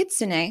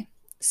kitsune.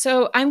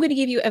 So I'm going to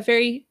give you a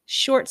very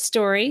short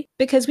story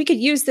because we could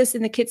use this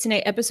in the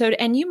kitsune episode,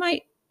 and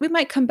we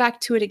might come back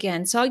to it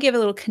again. So I'll give a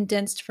little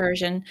condensed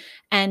version,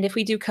 and if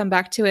we do come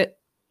back to it,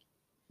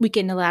 we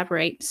can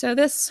elaborate. So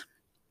this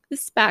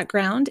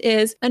background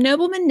is a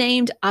nobleman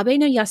named Abe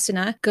no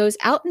Yasuna goes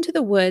out into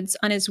the woods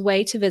on his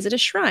way to visit a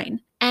shrine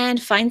and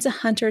finds a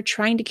hunter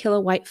trying to kill a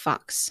white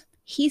fox.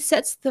 He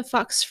sets the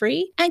fox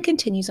free and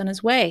continues on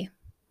his way.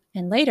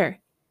 And later,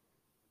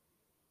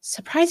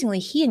 surprisingly,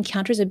 he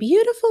encounters a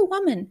beautiful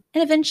woman,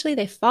 and eventually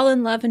they fall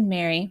in love and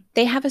marry.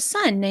 They have a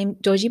son named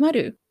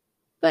Dojimaru,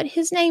 but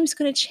his name's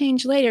going to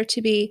change later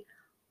to be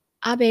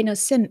Abe no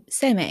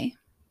Seme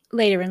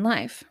later in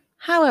life.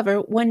 However,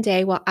 one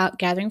day while out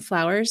gathering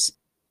flowers,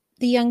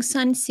 the young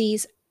son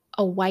sees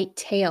a white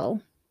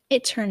tail.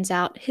 It turns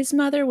out his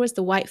mother was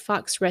the white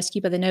fox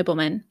rescued by the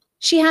nobleman.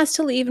 She has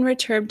to leave and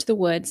return to the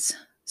woods,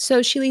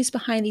 so she leaves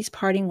behind these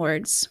parting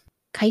words.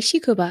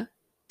 Kaishikuba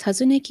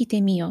tazune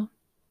kite miyo.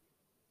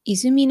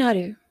 Izumi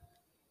naru.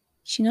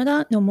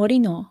 Shinoda no mori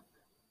no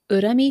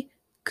urami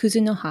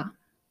kuzunoha.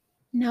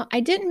 Now, I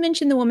didn't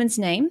mention the woman's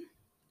name.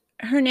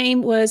 Her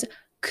name was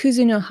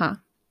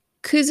Kuzunoha.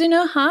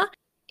 Kuzunoha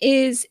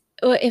is,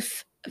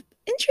 if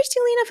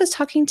interestingly enough, I was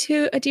talking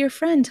to a dear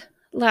friend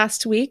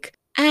last week,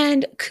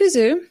 and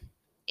kuzu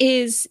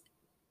is,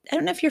 I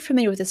don't know if you're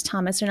familiar with this,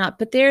 Thomas, or not,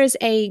 but there is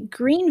a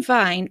green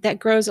vine that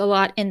grows a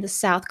lot in the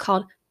South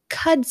called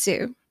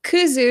kudzu.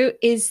 Kuzu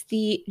is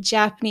the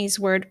Japanese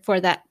word for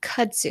that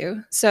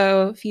kudzu.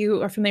 So if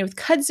you are familiar with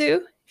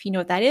kudzu, if you know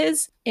what that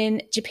is,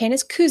 in Japan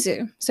is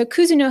kuzu. So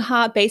kuzu no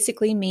ha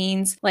basically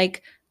means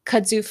like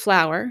kudzu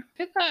flower. I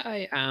think that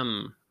I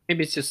am.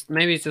 Maybe it's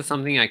just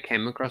something I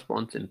came across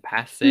once in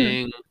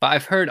passing, but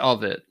I've heard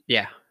of it.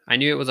 Yeah, I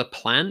knew it was a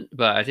plant,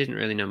 but I didn't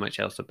really know much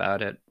else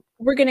about it.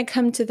 We're going to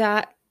come to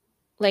that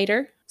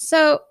later.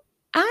 So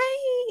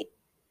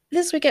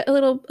this week, a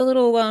little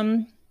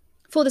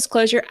full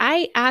disclosure,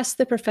 I asked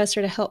the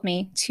professor to help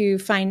me to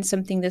find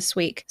something this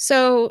week.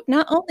 So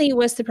not only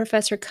was the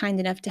professor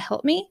kind enough to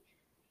help me,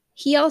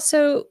 he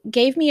also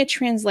gave me a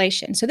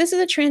translation. So this is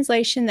a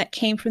translation that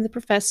came from the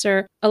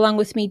professor, along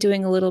with me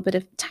doing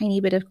a tiny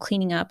bit of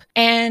cleaning up.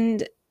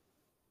 And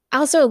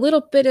also a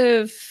little bit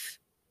of,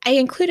 I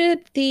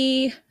included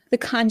the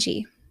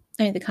kanji,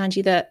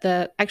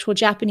 the actual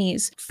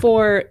Japanese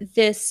for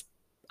this,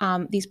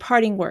 these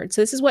parting words.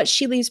 So this is what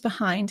she leaves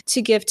behind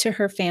to give to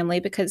her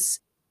family, because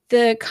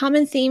the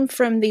common theme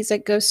from these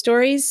like ghost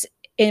stories,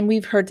 and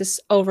we've heard this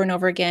over and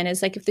over again,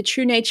 is like if the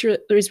true nature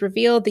is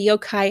revealed, the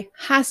yokai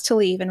has to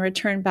leave and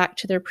return back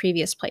to their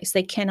previous place.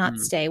 They cannot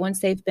stay once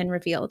they've been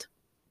revealed.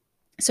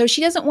 So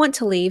she doesn't want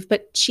to leave,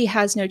 but she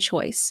has no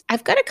choice.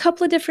 I've got a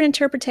couple of different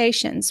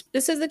interpretations.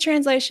 This is the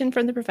translation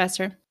from the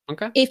professor.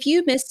 Okay. If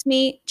you miss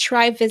me,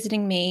 try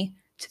visiting me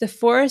to the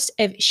forest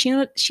of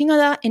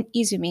Shinoda and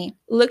Izumi.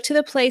 Look to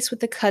the place with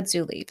the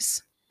kudzu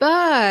leaves.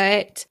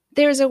 But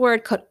there's a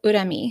word called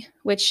urami,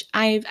 which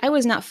I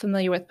was not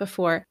familiar with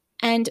before.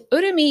 And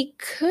urami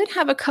could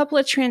have a couple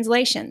of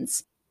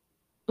translations.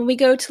 When we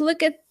go to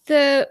look at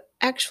the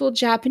actual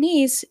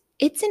Japanese,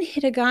 it's in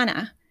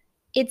hiragana.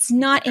 It's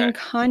not in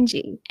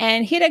kanji.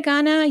 And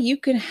hiragana, you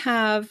can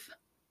have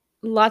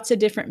lots of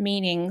different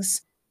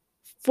meanings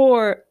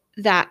for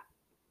that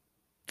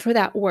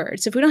word.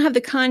 So if we don't have the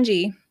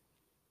kanji,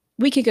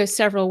 we could go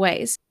several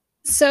ways.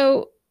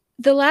 So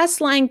the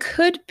last line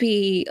could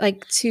be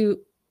like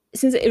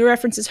since it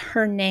references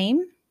her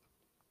name,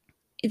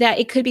 that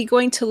it could be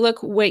going to look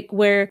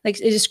where like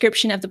a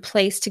description of the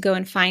place to go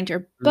and find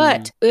her.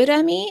 But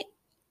urami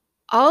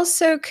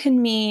also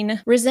can mean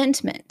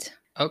resentment.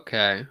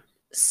 Okay.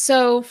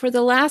 So for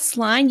the last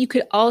line, you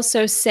could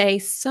also say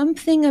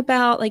something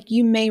about like,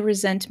 you may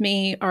resent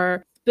me,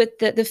 but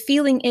the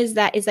feeling is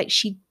like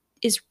she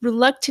is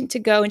reluctant to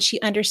go, and she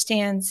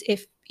understands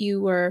if you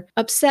were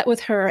upset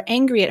with her or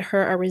angry at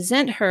her or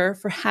resent her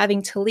for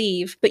having to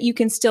leave, but you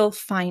can still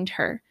find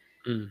her.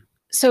 Mm.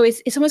 So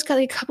it's almost got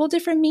like a couple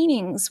different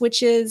meanings,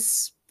 which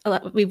is a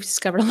lot. We've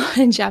discovered a lot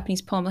in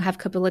Japanese poem will have a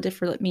couple of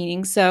different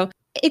meanings. So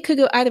it could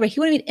go either way. He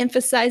wanted me to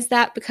emphasize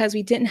that because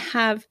we didn't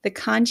have the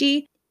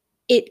kanji.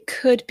 It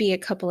could be a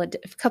couple,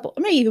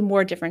 maybe even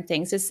more different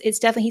things. It's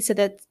definitely, he said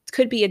that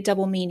could be a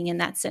double meaning in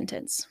that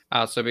sentence.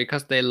 So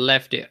because they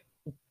left it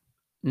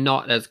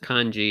not as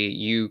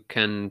kanji,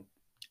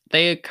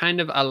 they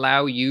kind of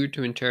allow you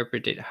to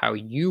interpret it how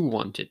you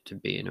want it to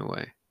be in a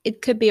way.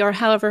 It could be, or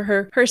however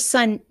her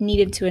son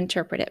needed to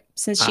interpret it.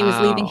 Since she was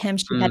leaving him,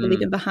 she had to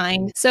leave him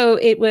behind. So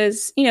it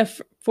was,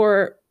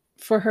 for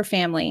her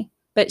family,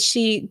 but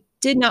she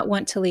did not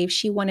want to leave.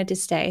 She wanted to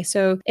stay.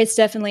 So it's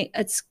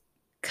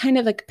kind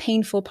of like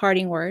painful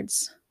parting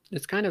words.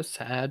 It's kind of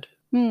sad,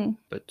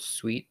 but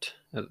sweet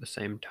at the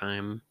same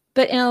time.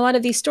 But in a lot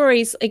of these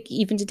stories, like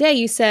even today,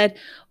 you said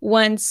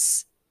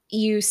once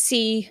you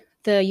see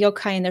the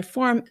yokai in their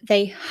form,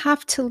 they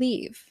have to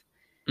leave.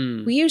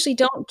 We usually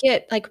don't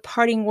get like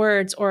parting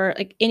words or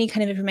like any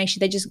kind of information.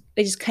 They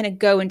just kind of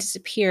go and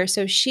disappear.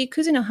 So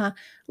Kuzunoha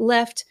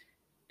left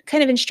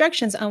kind of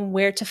instructions on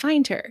where to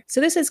find her. So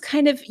this is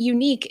kind of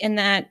unique in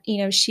that,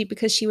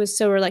 because she was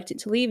so reluctant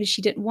to leave and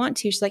she didn't want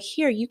to, she's like,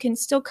 here, you can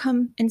still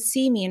come and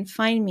see me and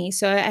find me.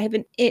 So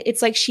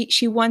it's like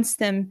she wants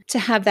them to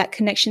have that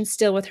connection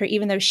still with her,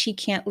 even though she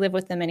can't live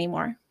with them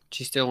anymore.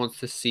 She still wants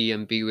to see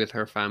and be with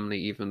her family,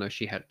 even though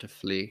she had to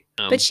flee.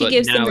 But she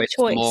gives them the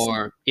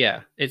choice.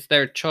 It's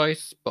their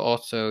choice, but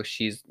also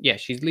she's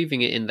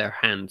leaving it in their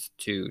hands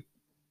to,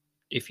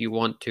 if you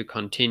want to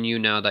continue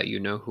now that you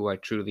know who I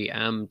truly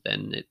am,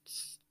 then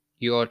it's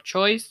your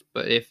choice.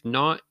 But if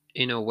not,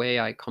 in a way,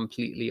 I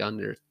completely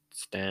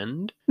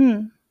understand,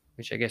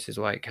 which I guess is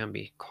why it can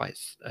be quite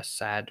a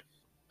sad.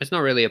 It's not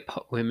really a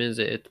poem, is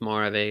it? It's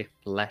more of a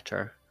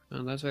letter.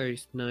 Oh, that's very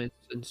nice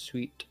and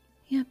sweet.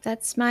 Yeah,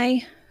 that's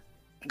my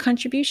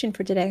contribution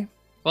for today.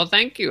 Well,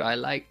 thank you. I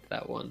liked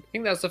that one. I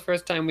think that's the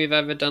first time we've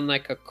ever done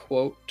like a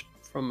quote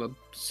from a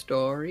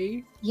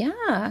story.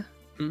 Yeah.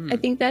 I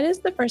think that is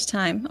the first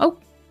time. Oh,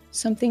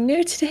 something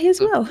new today as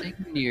well. Something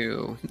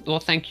new. Well,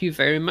 thank you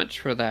very much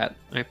for that.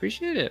 I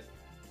appreciate it.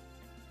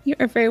 You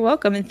are very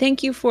welcome. And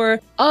thank you for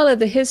all of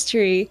the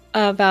history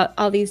about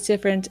all these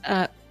different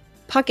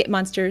pocket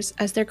monsters,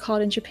 as they're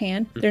called in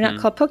Japan. They're not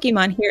called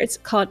Pokemon here. It's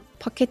called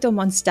Poketo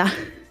Monster.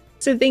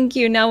 So thank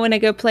you. Now when I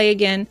go play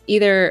again,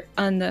 either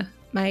on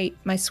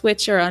my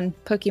Switch or on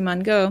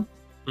Pokemon Go,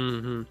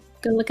 gonna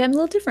look at them a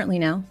little differently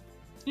now.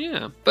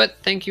 Yeah, but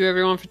thank you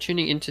everyone for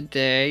tuning in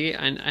today.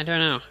 And I don't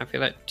know, I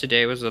feel like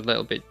today was a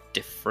little bit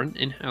different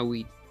in how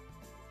we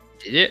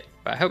did it.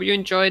 But I hope you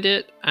enjoyed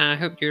it. I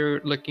hope you're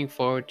looking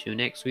forward to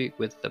next week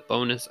with the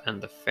bonus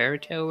and the fairy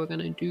tale we're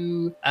gonna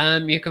do.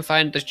 You can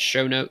find the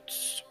show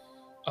notes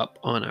up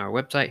on our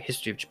website,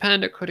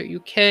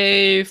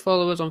 historyofjapan.co.uk.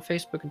 Follow us on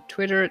Facebook and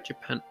Twitter at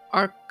Japan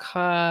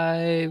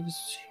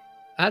Archives.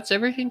 That's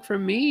everything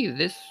from me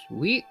this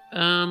week,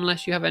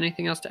 unless you have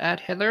anything else to add,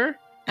 Heather.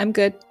 I'm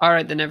good. All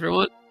right then,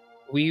 everyone.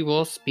 We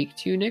will speak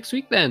to you next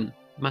week then.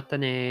 Mata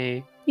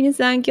ne. 皆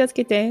さん気をつ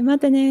けて。ま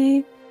た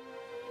ね。